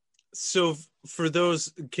 so for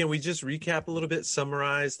those, can we just recap a little bit,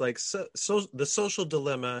 summarize? Like, so The Social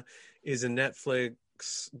Dilemma is a Netflix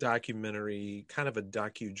documentary, kind of a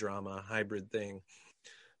docudrama hybrid thing,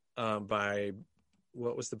 by,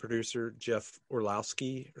 what was the producer? Jeff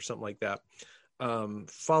Orlowski or something like that.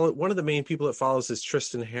 One of the main people it follows is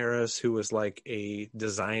Tristan Harris, who was like a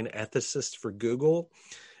design ethicist for Google.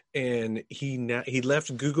 And he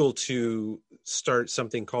left Google to start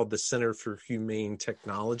something called the Center for Humane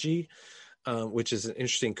Technology, which is an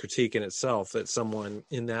interesting critique in itself, that someone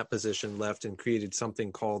in that position left and created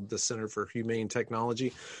something called the Center for Humane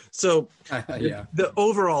Technology. So Yeah. The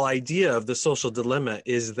overall idea of the social dilemma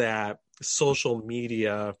is that social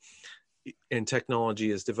media and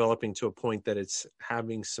technology is developing to a point that it's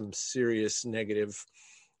having some serious negative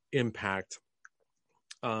impact.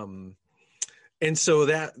 And so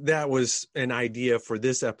that was an idea for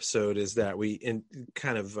this episode, is that we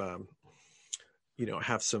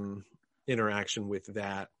have some interaction with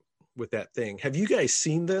that thing. Have you guys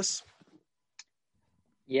seen this?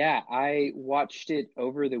 Yeah, I watched it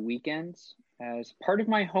over the weekend as part of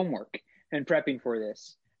my homework and prepping for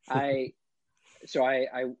this. I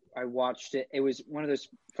watched it. It was one of those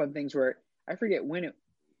fun things where I forget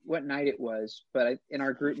what night it was, but in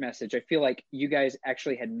our group message, I feel like you guys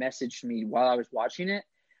actually had messaged me while I was watching it,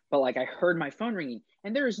 but like I heard my phone ringing,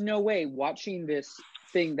 and there is no way watching this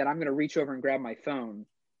thing that I'm going to reach over and grab my phone,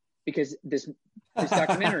 because this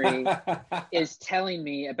documentary is telling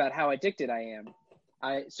me about how addicted I am.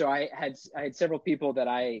 I had several people that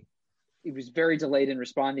it was very delayed in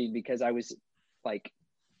responding, because I was like,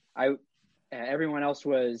 everyone else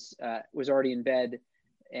was already in bed,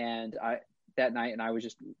 and that night, and I was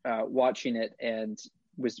just watching it and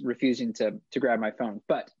was refusing to grab my phone.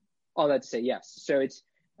 But all that to say, yes. So it's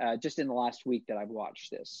just in the last week that I've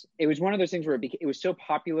watched this. It was one of those things where it was so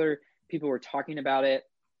popular, people were talking about it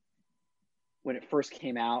when it first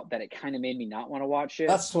came out, that it kind of made me not want to watch it.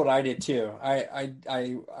 That's what I did too. I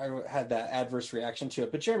had that adverse reaction to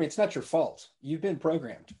it. But Jeremy, it's not your fault. You've been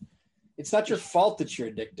programmed. It's not your fault that you're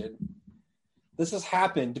addicted. This has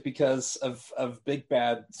happened because of big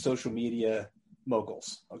bad social media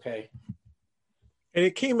moguls. Okay. And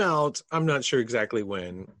it came out, I'm not sure exactly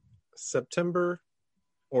when, September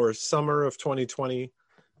or summer of 2020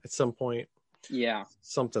 at some point. Yeah.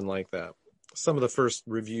 Something like that. Some of the first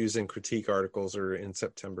reviews and critique articles are in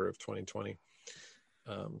September of 2020.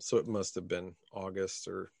 So it must have been August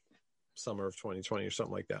or summer of 2020 or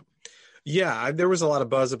something like that. Yeah, there was a lot of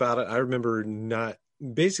buzz about it. I remember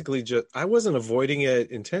I wasn't avoiding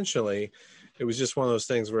it intentionally. It was just one of those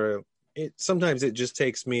things where sometimes it just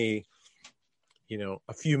takes me,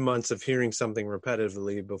 a few months of hearing something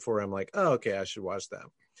repetitively before I'm like, oh, okay, I should watch that.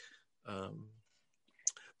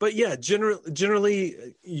 But yeah,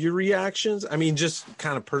 generally your reactions, I mean, just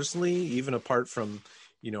kind of personally, even apart from,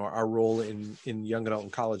 our role in young adult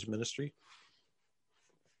and college ministry.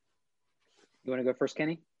 You want to go first,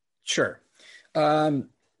 Kenny? Sure.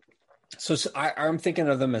 So I'm thinking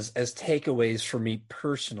of them as takeaways for me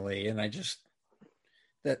personally, and I just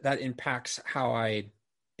that impacts how I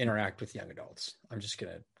interact with young adults. I'm just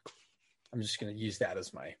gonna use that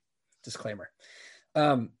as my disclaimer.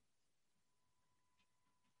 That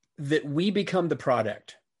we become the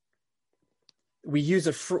product. We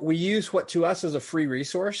use what to us is a free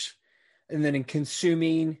resource, and then in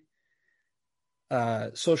consuming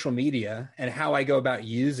social media and how I go about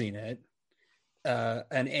using it,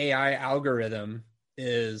 an AI algorithm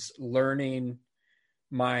is learning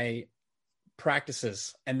my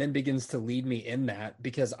practices and then begins to lead me in that,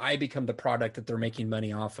 because I become the product that they're making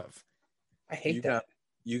money off of. I hate that.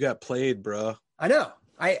 You got played, bro. I know.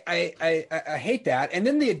 I hate that. And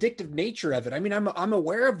then the addictive nature of it. I mean, I'm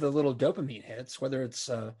aware of the little dopamine hits, whether it's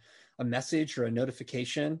a message or a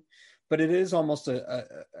notification, but it is almost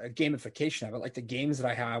a gamification of it, like the games that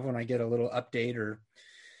I have when I get a little update or,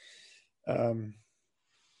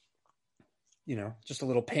 just a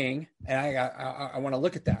little ping, and I want to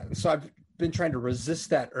look at that. And so I've been trying to resist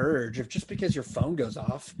that urge of just because your phone goes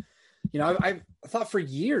off. I thought for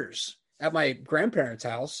years at my grandparents'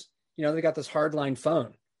 house, they got this hardline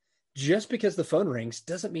phone. Just because the phone rings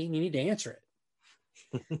doesn't mean you need to answer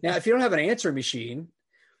it. Now, if you don't have an answering machine,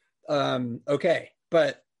 okay,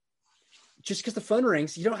 but just because the phone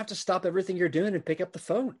rings, you don't have to stop everything you're doing and pick up the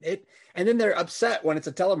phone. And then they're upset when it's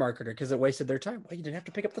a telemarketer because it wasted their time. Well, you didn't have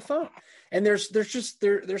to pick up the phone. And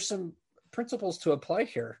there's some principles to apply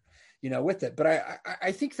here, with it. But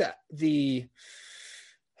I think that the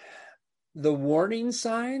warning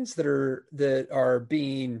signs that are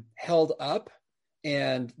being held up,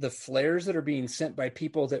 and the flares that are being sent by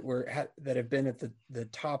people that have been at the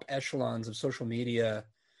top echelons of social media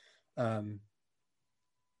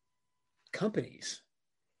companies,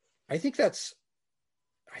 I think it's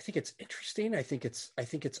interesting. I think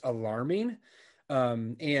it's alarming,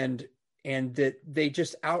 and that they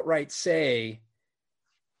just outright say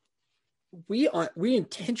we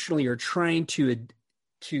intentionally are trying to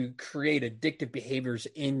create addictive behaviors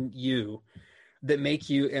in you that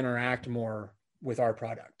make you interact more with our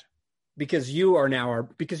product because you're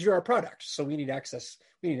our product. So we need access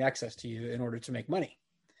to you in order to make money.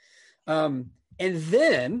 And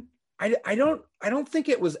then I don't think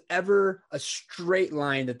it was ever a straight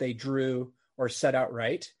line that they drew or set out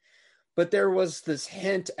right, but there was this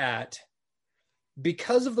hint at,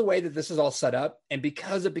 because of the way that this is all set up and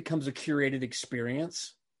because it becomes a curated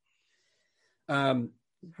experience,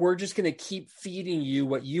 we're just going to keep feeding you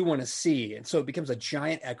what you want to see. And so it becomes a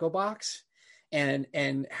giant echo box,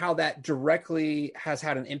 and how that directly has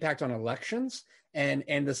had an impact on elections. And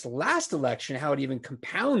this last election, how it even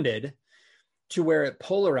compounded to where it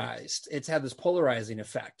polarized. It's had this polarizing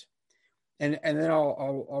effect. And then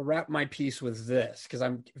I'll wrap my piece with this, because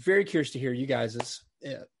I'm very curious to hear you guys'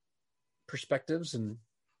 perspectives and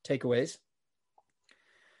takeaways.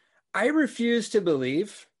 I refuse to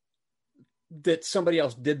believe that somebody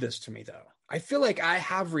else did this to me, though. I feel like I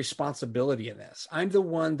have responsibility in this. I'm the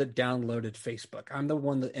one that downloaded Facebook. I'm the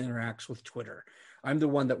one that interacts with Twitter. I'm the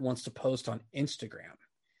one that wants to post on Instagram.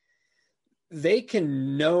 They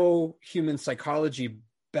can know human psychology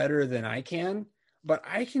better than I can, but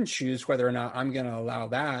I can choose whether or not I'm going to allow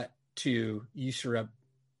that to usurp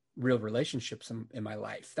real relationships in my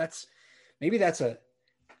life. Maybe that's a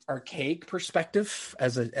archaic perspective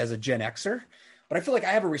as a Gen Xer, but I feel like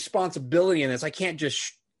I have a responsibility in this. I can't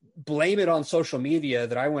just blame it on social media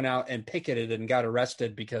that I went out and picketed and got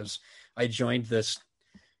arrested because I joined this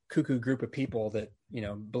cuckoo group of people that,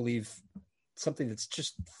 believe something that's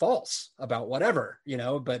just false about whatever,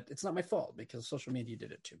 but it's not my fault because social media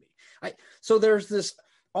did it to me. So there's this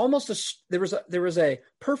there was a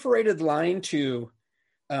perforated line to,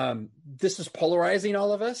 this is polarizing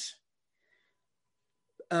all of us.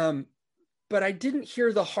 But I didn't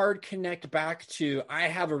hear the hard connect back to, I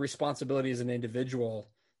have a responsibility as an individual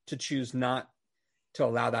to choose not to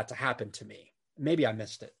allow that to happen to me. Maybe I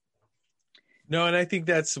missed it. No, and I think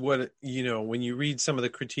that's what, when you read some of the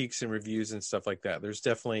critiques and reviews and stuff like that, there's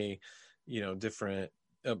definitely, different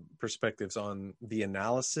perspectives on the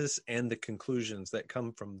analysis and the conclusions that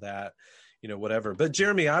come from that, whatever. But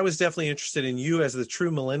Jeremy, I was definitely interested in you as the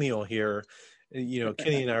true millennial here.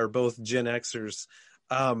 Kenny and I are both Gen Xers.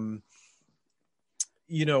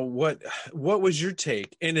 What was your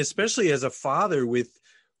take? And especially as a father with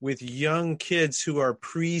young kids who are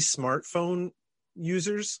pre-smartphone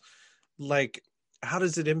users, like, how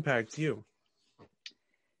does it impact you?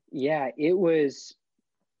 Yeah, it was,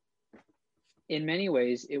 in many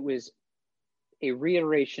ways, it was a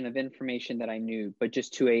reiteration of information that I knew, but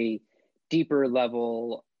just to a deeper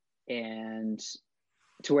level, and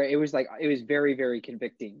to where it was very, very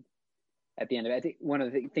convicting at the end of it. I think one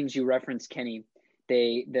of the things you referenced, Kenny,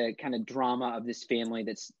 the kind of drama of this family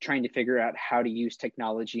that's trying to figure out how to use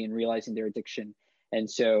technology and realizing their addiction. And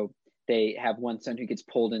so they have one son who gets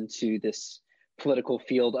pulled into this political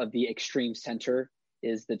field of the extreme center,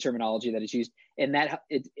 is the terminology that is used. And that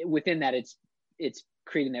within that, it's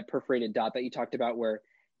creating that perforated dot that you talked about, where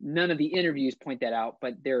none of the interviews point that out,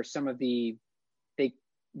 but there are some of they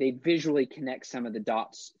visually connect some of the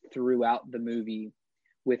dots throughout the movie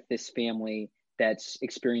with this family that's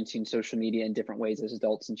experiencing social media in different ways as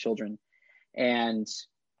adults and children. And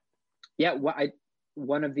yeah,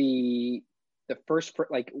 one of the first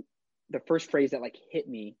phrase that hit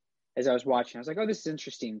me as I was watching, I was like, oh, this is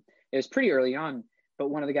interesting. It was pretty early on, but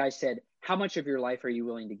one of the guys said, how much of your life are you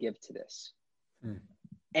willing to give to this?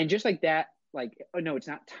 And just like that, oh no, it's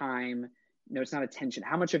not time. No, it's not attention.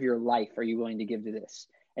 How much of your life are you willing to give to this?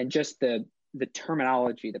 And just the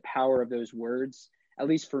terminology, the power of those words, at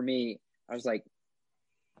least for me, I was like,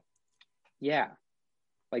 yeah,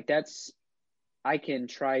 like I can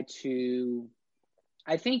try to,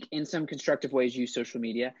 I think in some constructive ways use social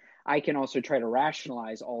media. I can also try to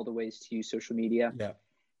rationalize all the ways to use social media. Yeah.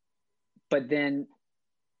 But then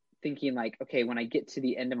thinking like, okay, when I get to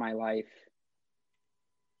the end of my life,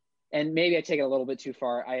 and maybe I take it a little bit too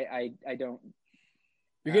far. I don't.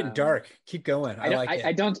 You're getting dark. Keep going. I like it.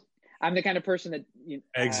 I don't. I'm the kind of person that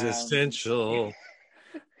existential.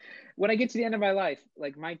 When I get to the end of my life,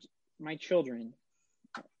 like my children,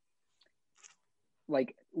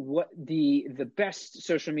 like what the best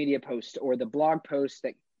social media post or the blog post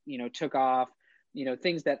that took off,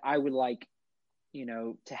 things that I would like,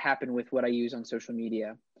 to happen with what I use on social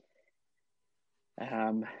media.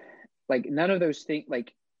 Like none of those things,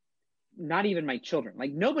 like not even my children,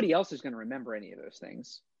 like nobody else is going to remember any of those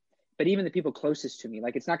things, but even the people closest to me,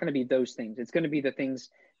 like it's not going to be those things. It's going to be the things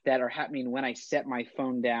that are happening when I set my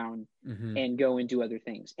phone down and go and do other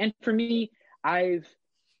things. And for me, I've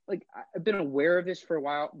been aware of this for a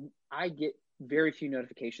while. I get very few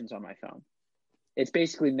notifications on my phone. It's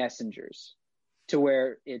basically messengers to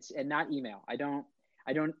where and not email. I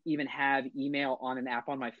don't even have email on an app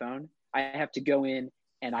on my phone. I have to go in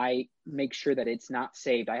and I make sure that it's not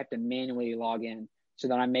saved. I have to manually log in so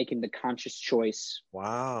that I'm making the conscious choice.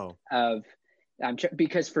 Wow.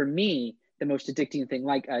 Because for me, the most addicting thing,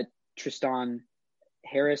 like Tristan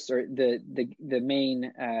Harris or the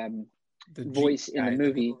main the voice in the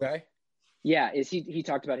movie, is he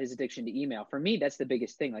talked about his addiction to email. For me, that's the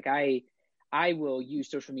biggest thing. Like I will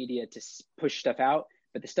use social media to push stuff out,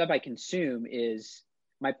 but the stuff I consume is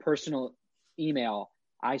my personal email.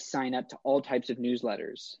 I sign up to all types of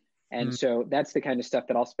newsletters. And so that's the kind of stuff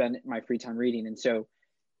that I'll spend my free time reading. And so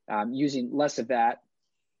using less of that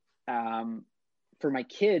for my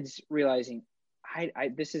kids, realizing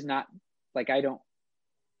this is not like,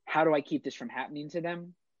 how do I keep this from happening to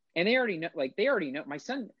them? And they already know, my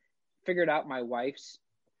son figured out my wife's,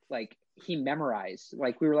 like he memorized,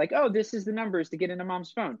 like we were like, oh, this is the numbers to get into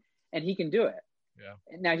mom's phone. And he can do it. Yeah.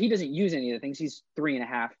 Now he doesn't use any of the things. He's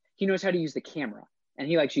 3.5. He knows how to use the camera and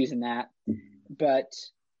he likes using that. But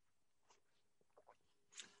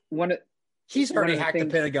he's already hacked the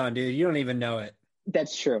Pentagon, dude. You don't even know it.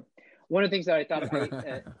 That's true. One of the things that I thought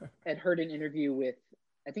I had heard an interview with,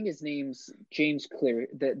 I think his name's James Clear,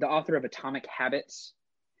 the author of Atomic Habits,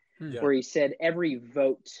 where he said every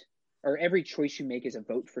vote or every choice you make is a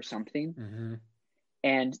vote for something.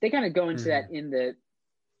 And they kind of go into that in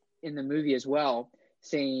the movie as well,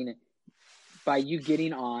 saying by you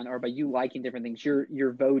getting on or by you liking different things,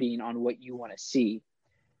 you're voting on what you want to see.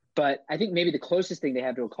 But I think maybe the closest thing they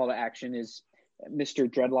have to a call to action is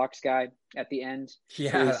Mr. Dreadlocks guy at the end.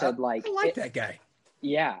 Yeah, he said, I like that guy.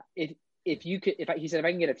 Yeah, if you could, he said, if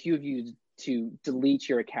I can get a few of you to delete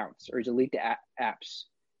your accounts or delete the apps,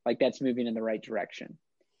 like that's moving in the right direction.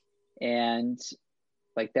 And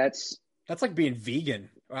like that's like being vegan.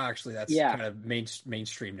 Well, actually, that's kind of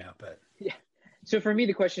mainstream now. But yeah. So for me,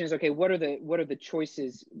 the question is, okay, what are the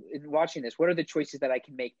choices in watching this? What are the choices that I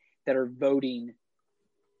can make that are voting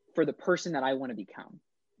for the person that I want to become?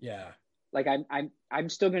 Yeah. Like I'm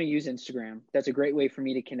still going to use Instagram. That's a great way for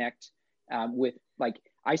me to connect with, like,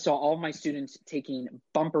 I saw all of my students taking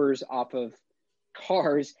bumpers off of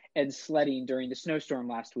cars and sledding during the snowstorm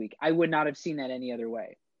last week. I would not have seen that any other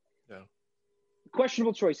way. No.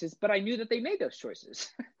 Questionable choices, but I knew that they made those choices.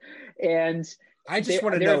 And I just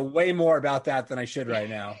want to know way more about that than I should right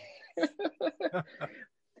now.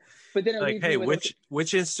 But then like, hey, which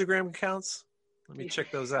Instagram accounts? Let me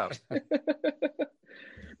check those out.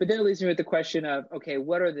 But then it leaves me with the question of, okay,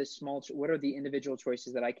 what are the individual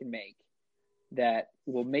choices that I can make that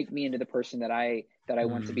will make me into the person that I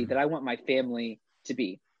want to be, that I want my family to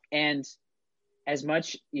be? And as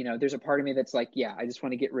much, there's a part of me that's like, yeah, I just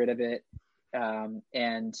want to get rid of it.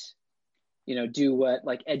 And, do what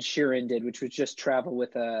like Ed Sheeran did, which was just travel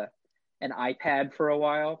with an iPad for a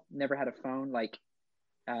while, never had a phone. Like,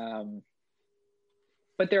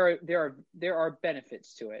 but there are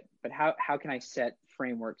benefits to it, but how can I set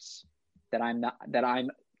frameworks that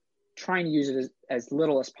I'm trying to use it as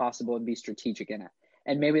little as possible and be strategic in it?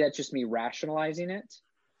 And maybe that's just me rationalizing it,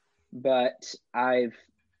 but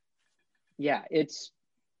it's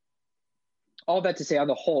all that to say, on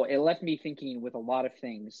the whole, it left me thinking with a lot of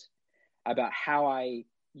things about how I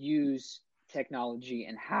use technology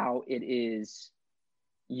and how it is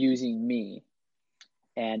using me.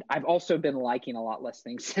 And I've also been liking a lot less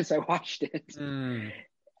things since I watched it.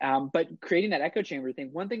 But creating that echo chamber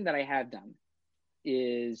thing, one thing that I have done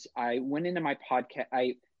is I went into my podcast.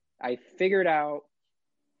 I figured out,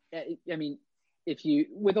 I mean, if you,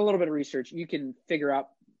 with a little bit of research, you can figure out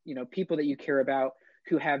people that you care about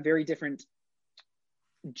who have very different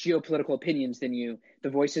geopolitical opinions than you, the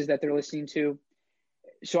voices that they're listening to.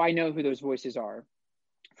 So I know who those voices are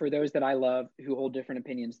for those that I love who hold different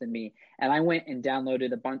opinions than me. And I went and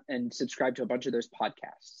downloaded a bunch and subscribed to a bunch of those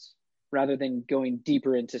podcasts rather than going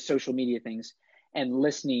deeper into social media things and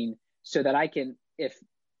listening, so that I can, if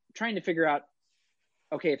trying to figure out,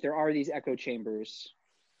 okay, if there are these echo chambers,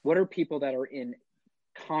 what are people that are in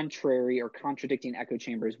contrary or contradicting echo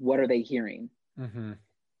chambers? What are they hearing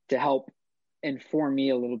to help inform me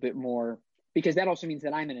a little bit more? Because that also means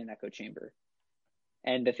that I'm in an echo chamber.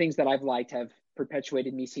 And the things that I've liked have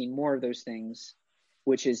perpetuated me seeing more of those things,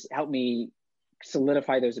 which has helped me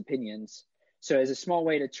solidify those opinions. So as a small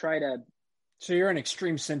way to try to... So you're an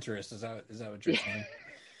extreme centrist, is that what you're saying?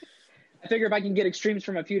 I figure if I can get extremes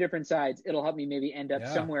from a few different sides, it'll help me maybe end up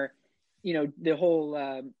somewhere, the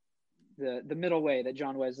whole, the middle way that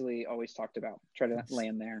John Wesley always talked about. Try to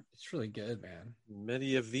land there. It's really good, man.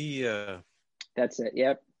 Media via. That's it.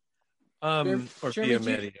 Yep. Jeremy, via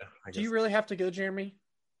media. Do you really have to go, Jeremy?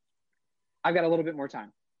 I've got a little bit more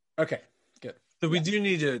time. Okay, good. So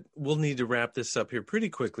we'll need to wrap this up here pretty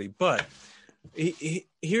quickly, but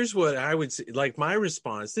here's what I would say. Like, my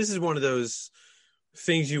response, this is one of those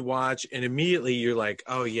things you watch and immediately you're like,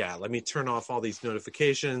 oh yeah, let me turn off all these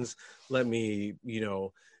notifications. Let me,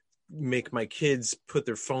 make my kids put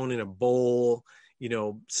their phone in a bowl,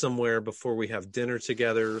 somewhere before we have dinner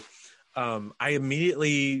together. I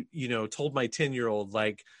immediately, told my 10-year-old,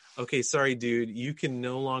 like, okay, sorry, dude, you can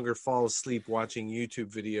no longer fall asleep watching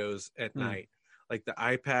YouTube videos at night. Like, the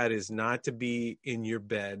iPad is not to be in your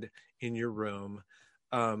bed, in your room.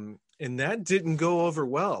 And that didn't go over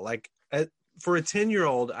well. Like, for a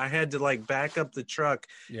 10-year-old, I had to like back up the truck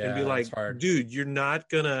and be like, dude, you're not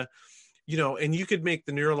gonna, and you could make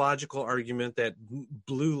the neurological argument that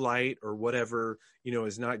blue light or whatever,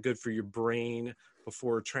 is not good for your brain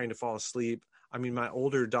before trying to fall asleep. I mean, my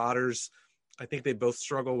older daughters, I think they both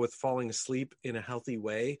struggle with falling asleep in a healthy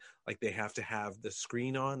way. Like, they have to have the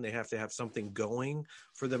screen on, they have to have something going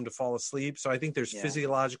for them to fall asleep. So I think there's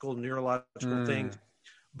physiological, neurological things.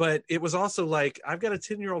 But it was also like, I've got a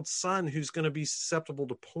 10-year-old son who's going to be susceptible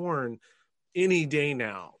to porn any day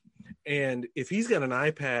now. And if he's got an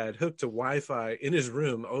iPad hooked to Wi-Fi in his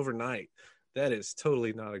room overnight, that is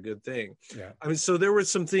totally not a good thing. Yeah. I mean, so there were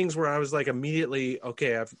some things where I was like, immediately,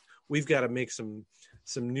 okay, we've got to make some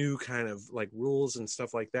new kind of like rules and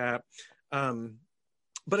stuff like that.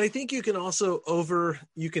 But I think you can also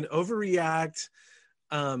overreact.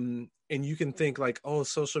 And you can think like, oh,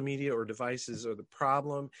 social media or devices are the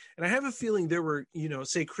problem. And I have a feeling there were,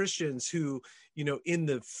 say Christians who, in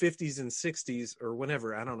the 50s and 60s or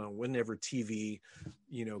whenever TV,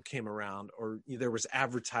 came around, or there was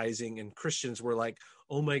advertising and Christians were like,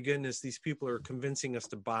 oh my goodness, these people are convincing us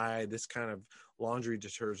to buy this kind of laundry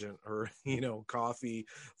detergent or, coffee,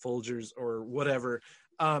 Folgers or whatever.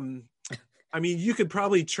 I mean, you could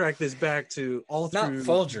probably track this back to all through... Not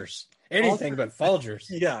Folgers. Anything but Folgers.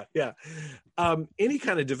 Yeah. Any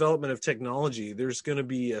kind of development of technology, there's going to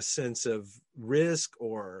be a sense of risk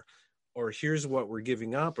or here's what we're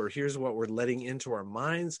giving up, or here's what we're letting into our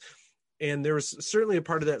minds. And there was certainly a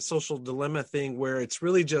part of that social dilemma thing where it's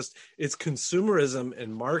really just, it's consumerism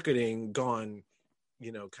and marketing gone,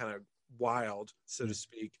 kind of wild, so to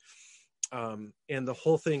speak. And the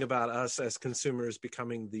whole thing about us as consumers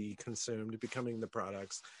becoming the consumed, becoming the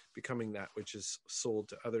products, becoming that which is sold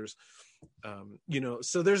to others.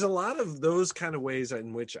 So there's a lot of those kind of ways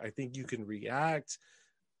in which I think you can react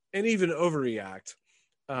and even overreact.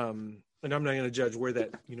 And I'm not going to judge where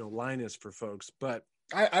that, line is for folks, but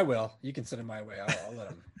I will. You can send it my way. I'll let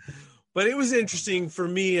them. But it was interesting for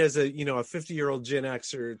me as a 50-year-old Gen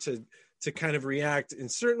Xer to kind of react in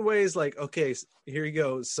certain ways, like, okay, here you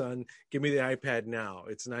go, son, give me the iPad now.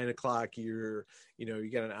 It's 9:00.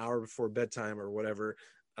 You got an hour before bedtime or whatever.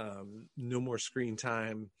 No more screen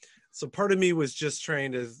time. So part of me was just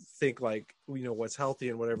trying to think like, what's healthy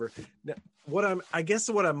and whatever. Now, what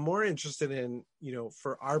I'm more interested in,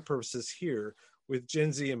 for our purposes here with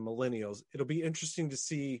Gen Z and millennials, it'll be interesting to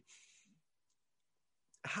see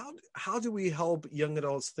how do we help young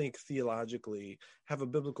adults think theologically, have a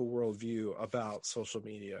biblical worldview about social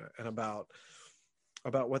media and about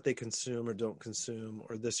what they consume or don't consume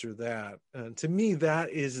or this or that. And to me,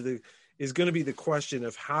 that is going to be the question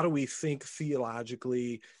of how do we think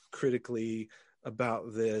theologically, critically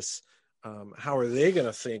about this? How are they going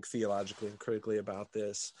to think theologically and critically about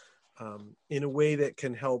this in a way that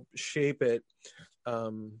can help shape it?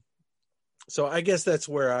 So I guess that's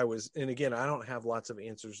where I was. And again, I don't have lots of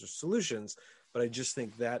answers or solutions, but I just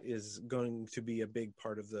think that is going to be a big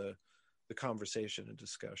part of the the conversation and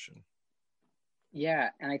discussion.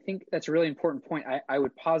 Yeah, and I think that's a really important point. I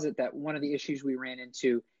would posit that one of the issues we ran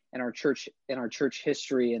into in our church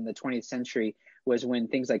history in the 20th century was when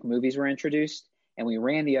things like movies were introduced, and we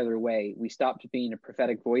ran the other way. We stopped being a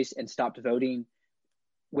prophetic voice and stopped voting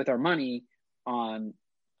with our money on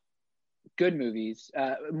good movies,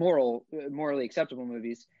 morally acceptable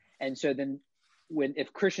movies. And so then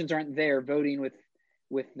if Christians aren't there voting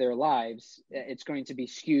with their lives, it's going to be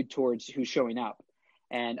skewed towards who's showing up.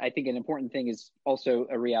 And I think an important thing is also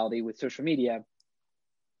a reality with social media.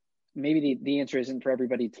 Maybe the answer isn't for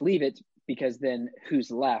everybody to leave it, because then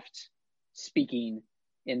who's left speaking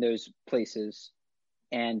in those places?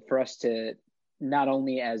 And for us to, not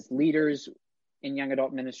only as leaders in young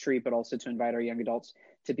adult ministry, but also to invite our young adults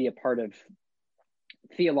to be a part of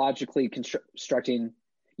theologically constructing.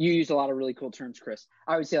 You use a lot of really cool terms, Chris.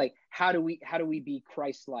 I would say, like, how do we be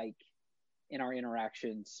Christ-like in our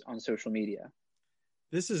interactions on social media?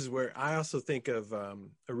 This is where I also think of a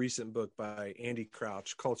recent book by Andy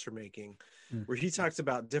Crouch, Culture Making, where he talks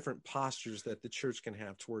about different postures that the church can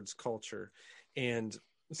have towards culture. And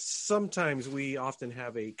sometimes we often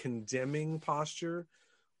have a condemning posture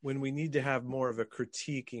when we need to have more of a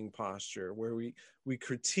critiquing posture, where we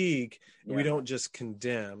critique, and we don't just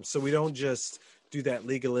condemn. So we don't just do that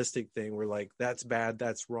legalistic thing. We're like, that's bad,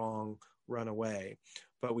 that's wrong, run away.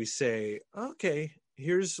 But we say, okay,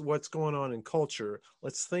 here's what's going on in culture.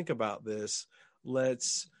 Let's think about this.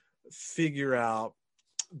 Let's figure out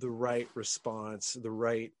the right response, the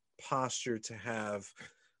right posture to have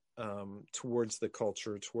towards the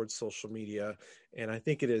culture, towards social media. And I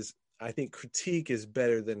think critique is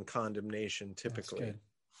better than condemnation typically. That's good.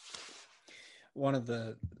 One of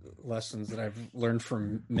the lessons that I've learned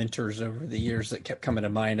from mentors over the years that kept coming to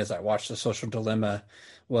mind as I watched The Social Dilemma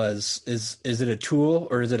was, is it a tool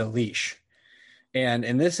or is it a leash? And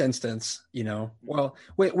in this instance,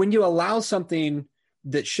 when you allow something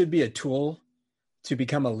that should be a tool to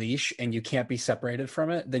become a leash and you can't be separated from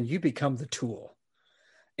it, then you become the tool.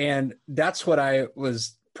 And that's what I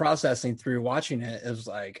was processing through watching it. Is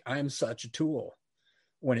like, I'm such a tool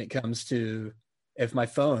when it comes to, if my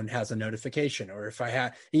phone has a notification, or if I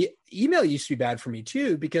had email used to be bad for me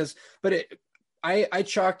too, I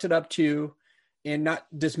chalked it up to, and not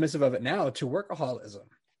dismissive of it now, to workaholism.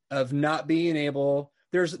 Of not being able,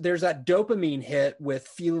 there's that dopamine hit with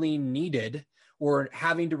feeling needed, or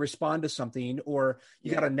having to respond to something, or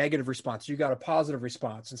you got a negative response, you got a positive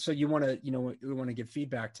response. And so we want to give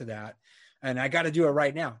feedback to that. And I got to do it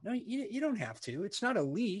right now. No, you don't have to. It's not a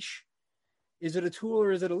leash. Is it a tool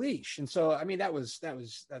or is it a leash? And so, I mean, that's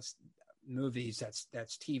movies,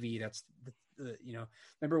 that's TV, that's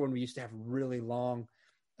remember when we used to have really long,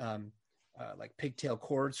 like pigtail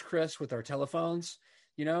cords, Chris, with our telephones?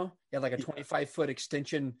 You had like a 25-foot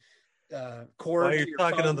extension cord. While you're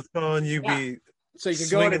talking on the phone, be so you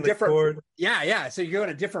could go in a different cord. So you go in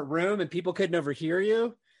a different room and people couldn't overhear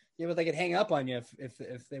you. They could hang up on you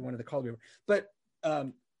if they wanted to call you. But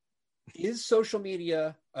is social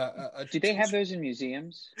media do they have those in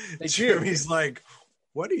museums? They Jeremy's like,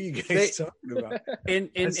 what are you guys talking about?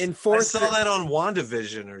 In fourth, I saw that on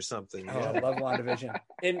WandaVision or something. Oh, I love WandaVision.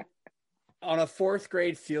 On a fourth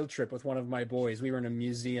grade field trip with one of my boys, we were in a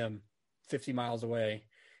museum 50 miles away,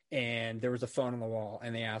 and there was a phone on the wall,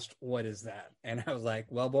 and they asked, what is that? And I was like,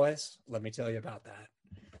 well, boys, let me tell you about that.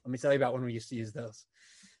 Let me tell you about when we used to use those.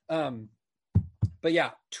 But yeah,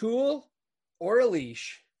 tool or a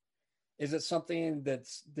leash. Is it something that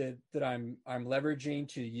I'm leveraging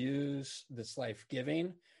to use that's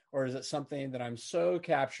life-giving, or is it something that I'm so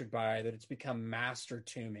captured by that it's become master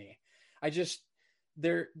to me?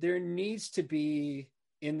 There needs to be,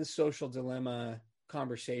 in the social dilemma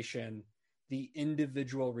conversation, the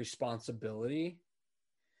individual responsibility.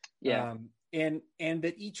 Yeah. And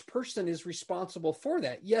that each person is responsible for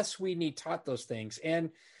that. Yes, we need taught those things.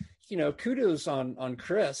 And, kudos on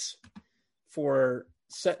Chris for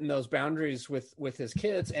setting those boundaries with his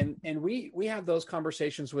kids. And we have those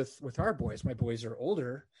conversations with our boys. My boys are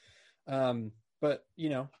older. But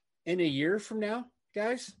in a year from now,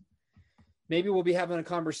 guys, maybe we'll be having a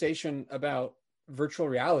conversation about virtual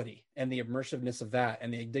reality and the immersiveness of that,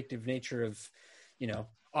 and the addictive nature of,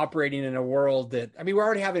 operating in a world that, I mean, we're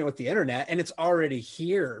already having it with the internet and it's already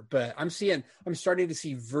here, but I'm starting to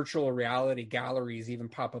see virtual reality galleries even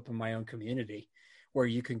pop up in my own community where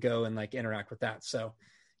you can go and like interact with that. So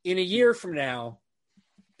in a year from now,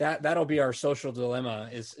 that'll be our social dilemma,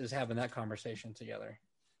 is having that conversation together.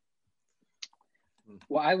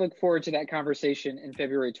 Well, I look forward to that conversation in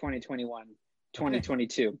February 2021,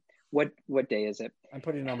 2022. Okay. What day is it? I'm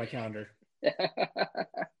putting it on my calendar.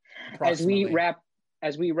 As we wrap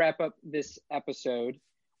as we wrap up this episode,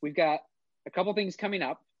 we've got a couple things coming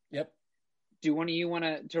up. Yep. Do one of you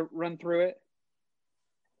want to run through it?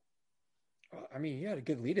 I mean, you had a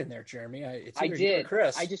good lead in there, Jeremy. I you or did.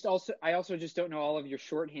 Chris. I also just don't know all of your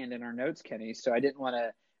shorthand in our notes, Kenny. So I didn't want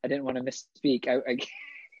to misspeak.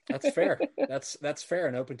 That's fair. That's fair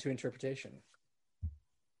and open to interpretation.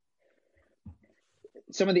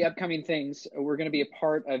 Some of the upcoming things, we're going to be a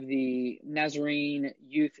part of the Nazarene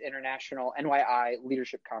Youth International NYI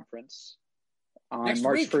Leadership Conference on Next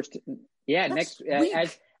March week. 1st. Yeah, Next next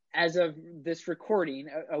week. as of this recording,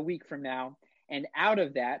 a week from now. And out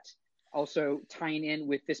of that, also tying in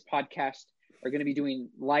with this podcast, are going to be doing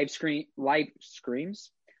live streams,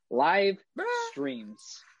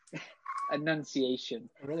 enunciation,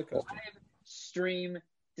 Roller coaster. live stream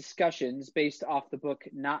discussions based off the book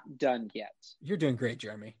Not Done Yet. You're doing great,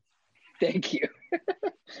 Jeremy. Thank you.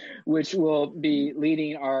 Which will be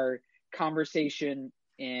leading our conversation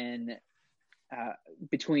in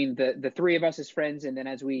between the three of us as friends, and then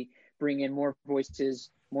as we bring in more voices,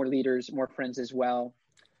 more leaders, more friends as well.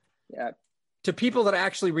 To people that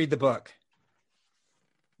actually read the book.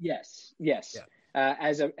 Yes. Yeah.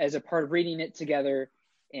 As a part of reading it together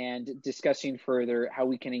and discussing further how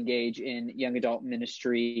we can engage in young adult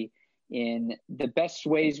ministry in the best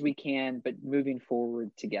ways we can, but moving forward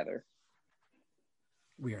together.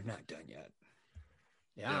 We are not done yet.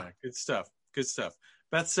 Yeah, good stuff. Good stuff.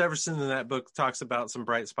 Beth Severson in that book talks about some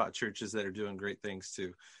bright spot churches that are doing great things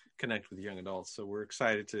to connect with young adults. So we're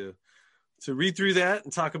excited to read through that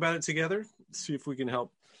and talk about it together, see if we can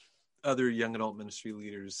help other young adult ministry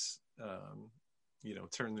leaders,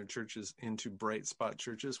 turn their churches into bright spot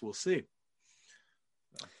churches. We'll see.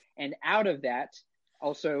 And out of that,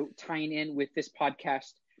 also tying in with this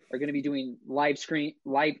podcast, are going to be doing live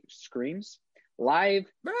streams,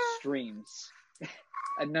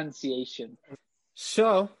 enunciation.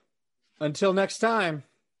 So, until next time.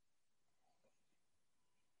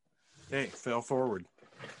 Hey, fail forward.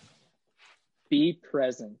 Be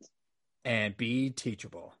present. And be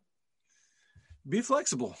teachable. Be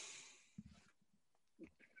flexible.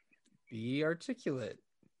 Be articulate.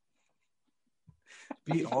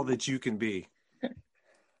 Be all that you can be.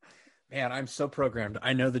 Man, I'm so programmed.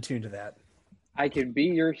 I know the tune to that. I can be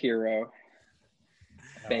your hero,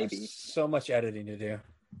 baby. So much editing to do.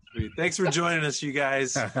 Sweet. Thanks for joining us, you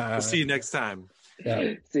guys. We'll see you next time.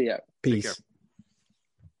 Yeah. See ya. Peace.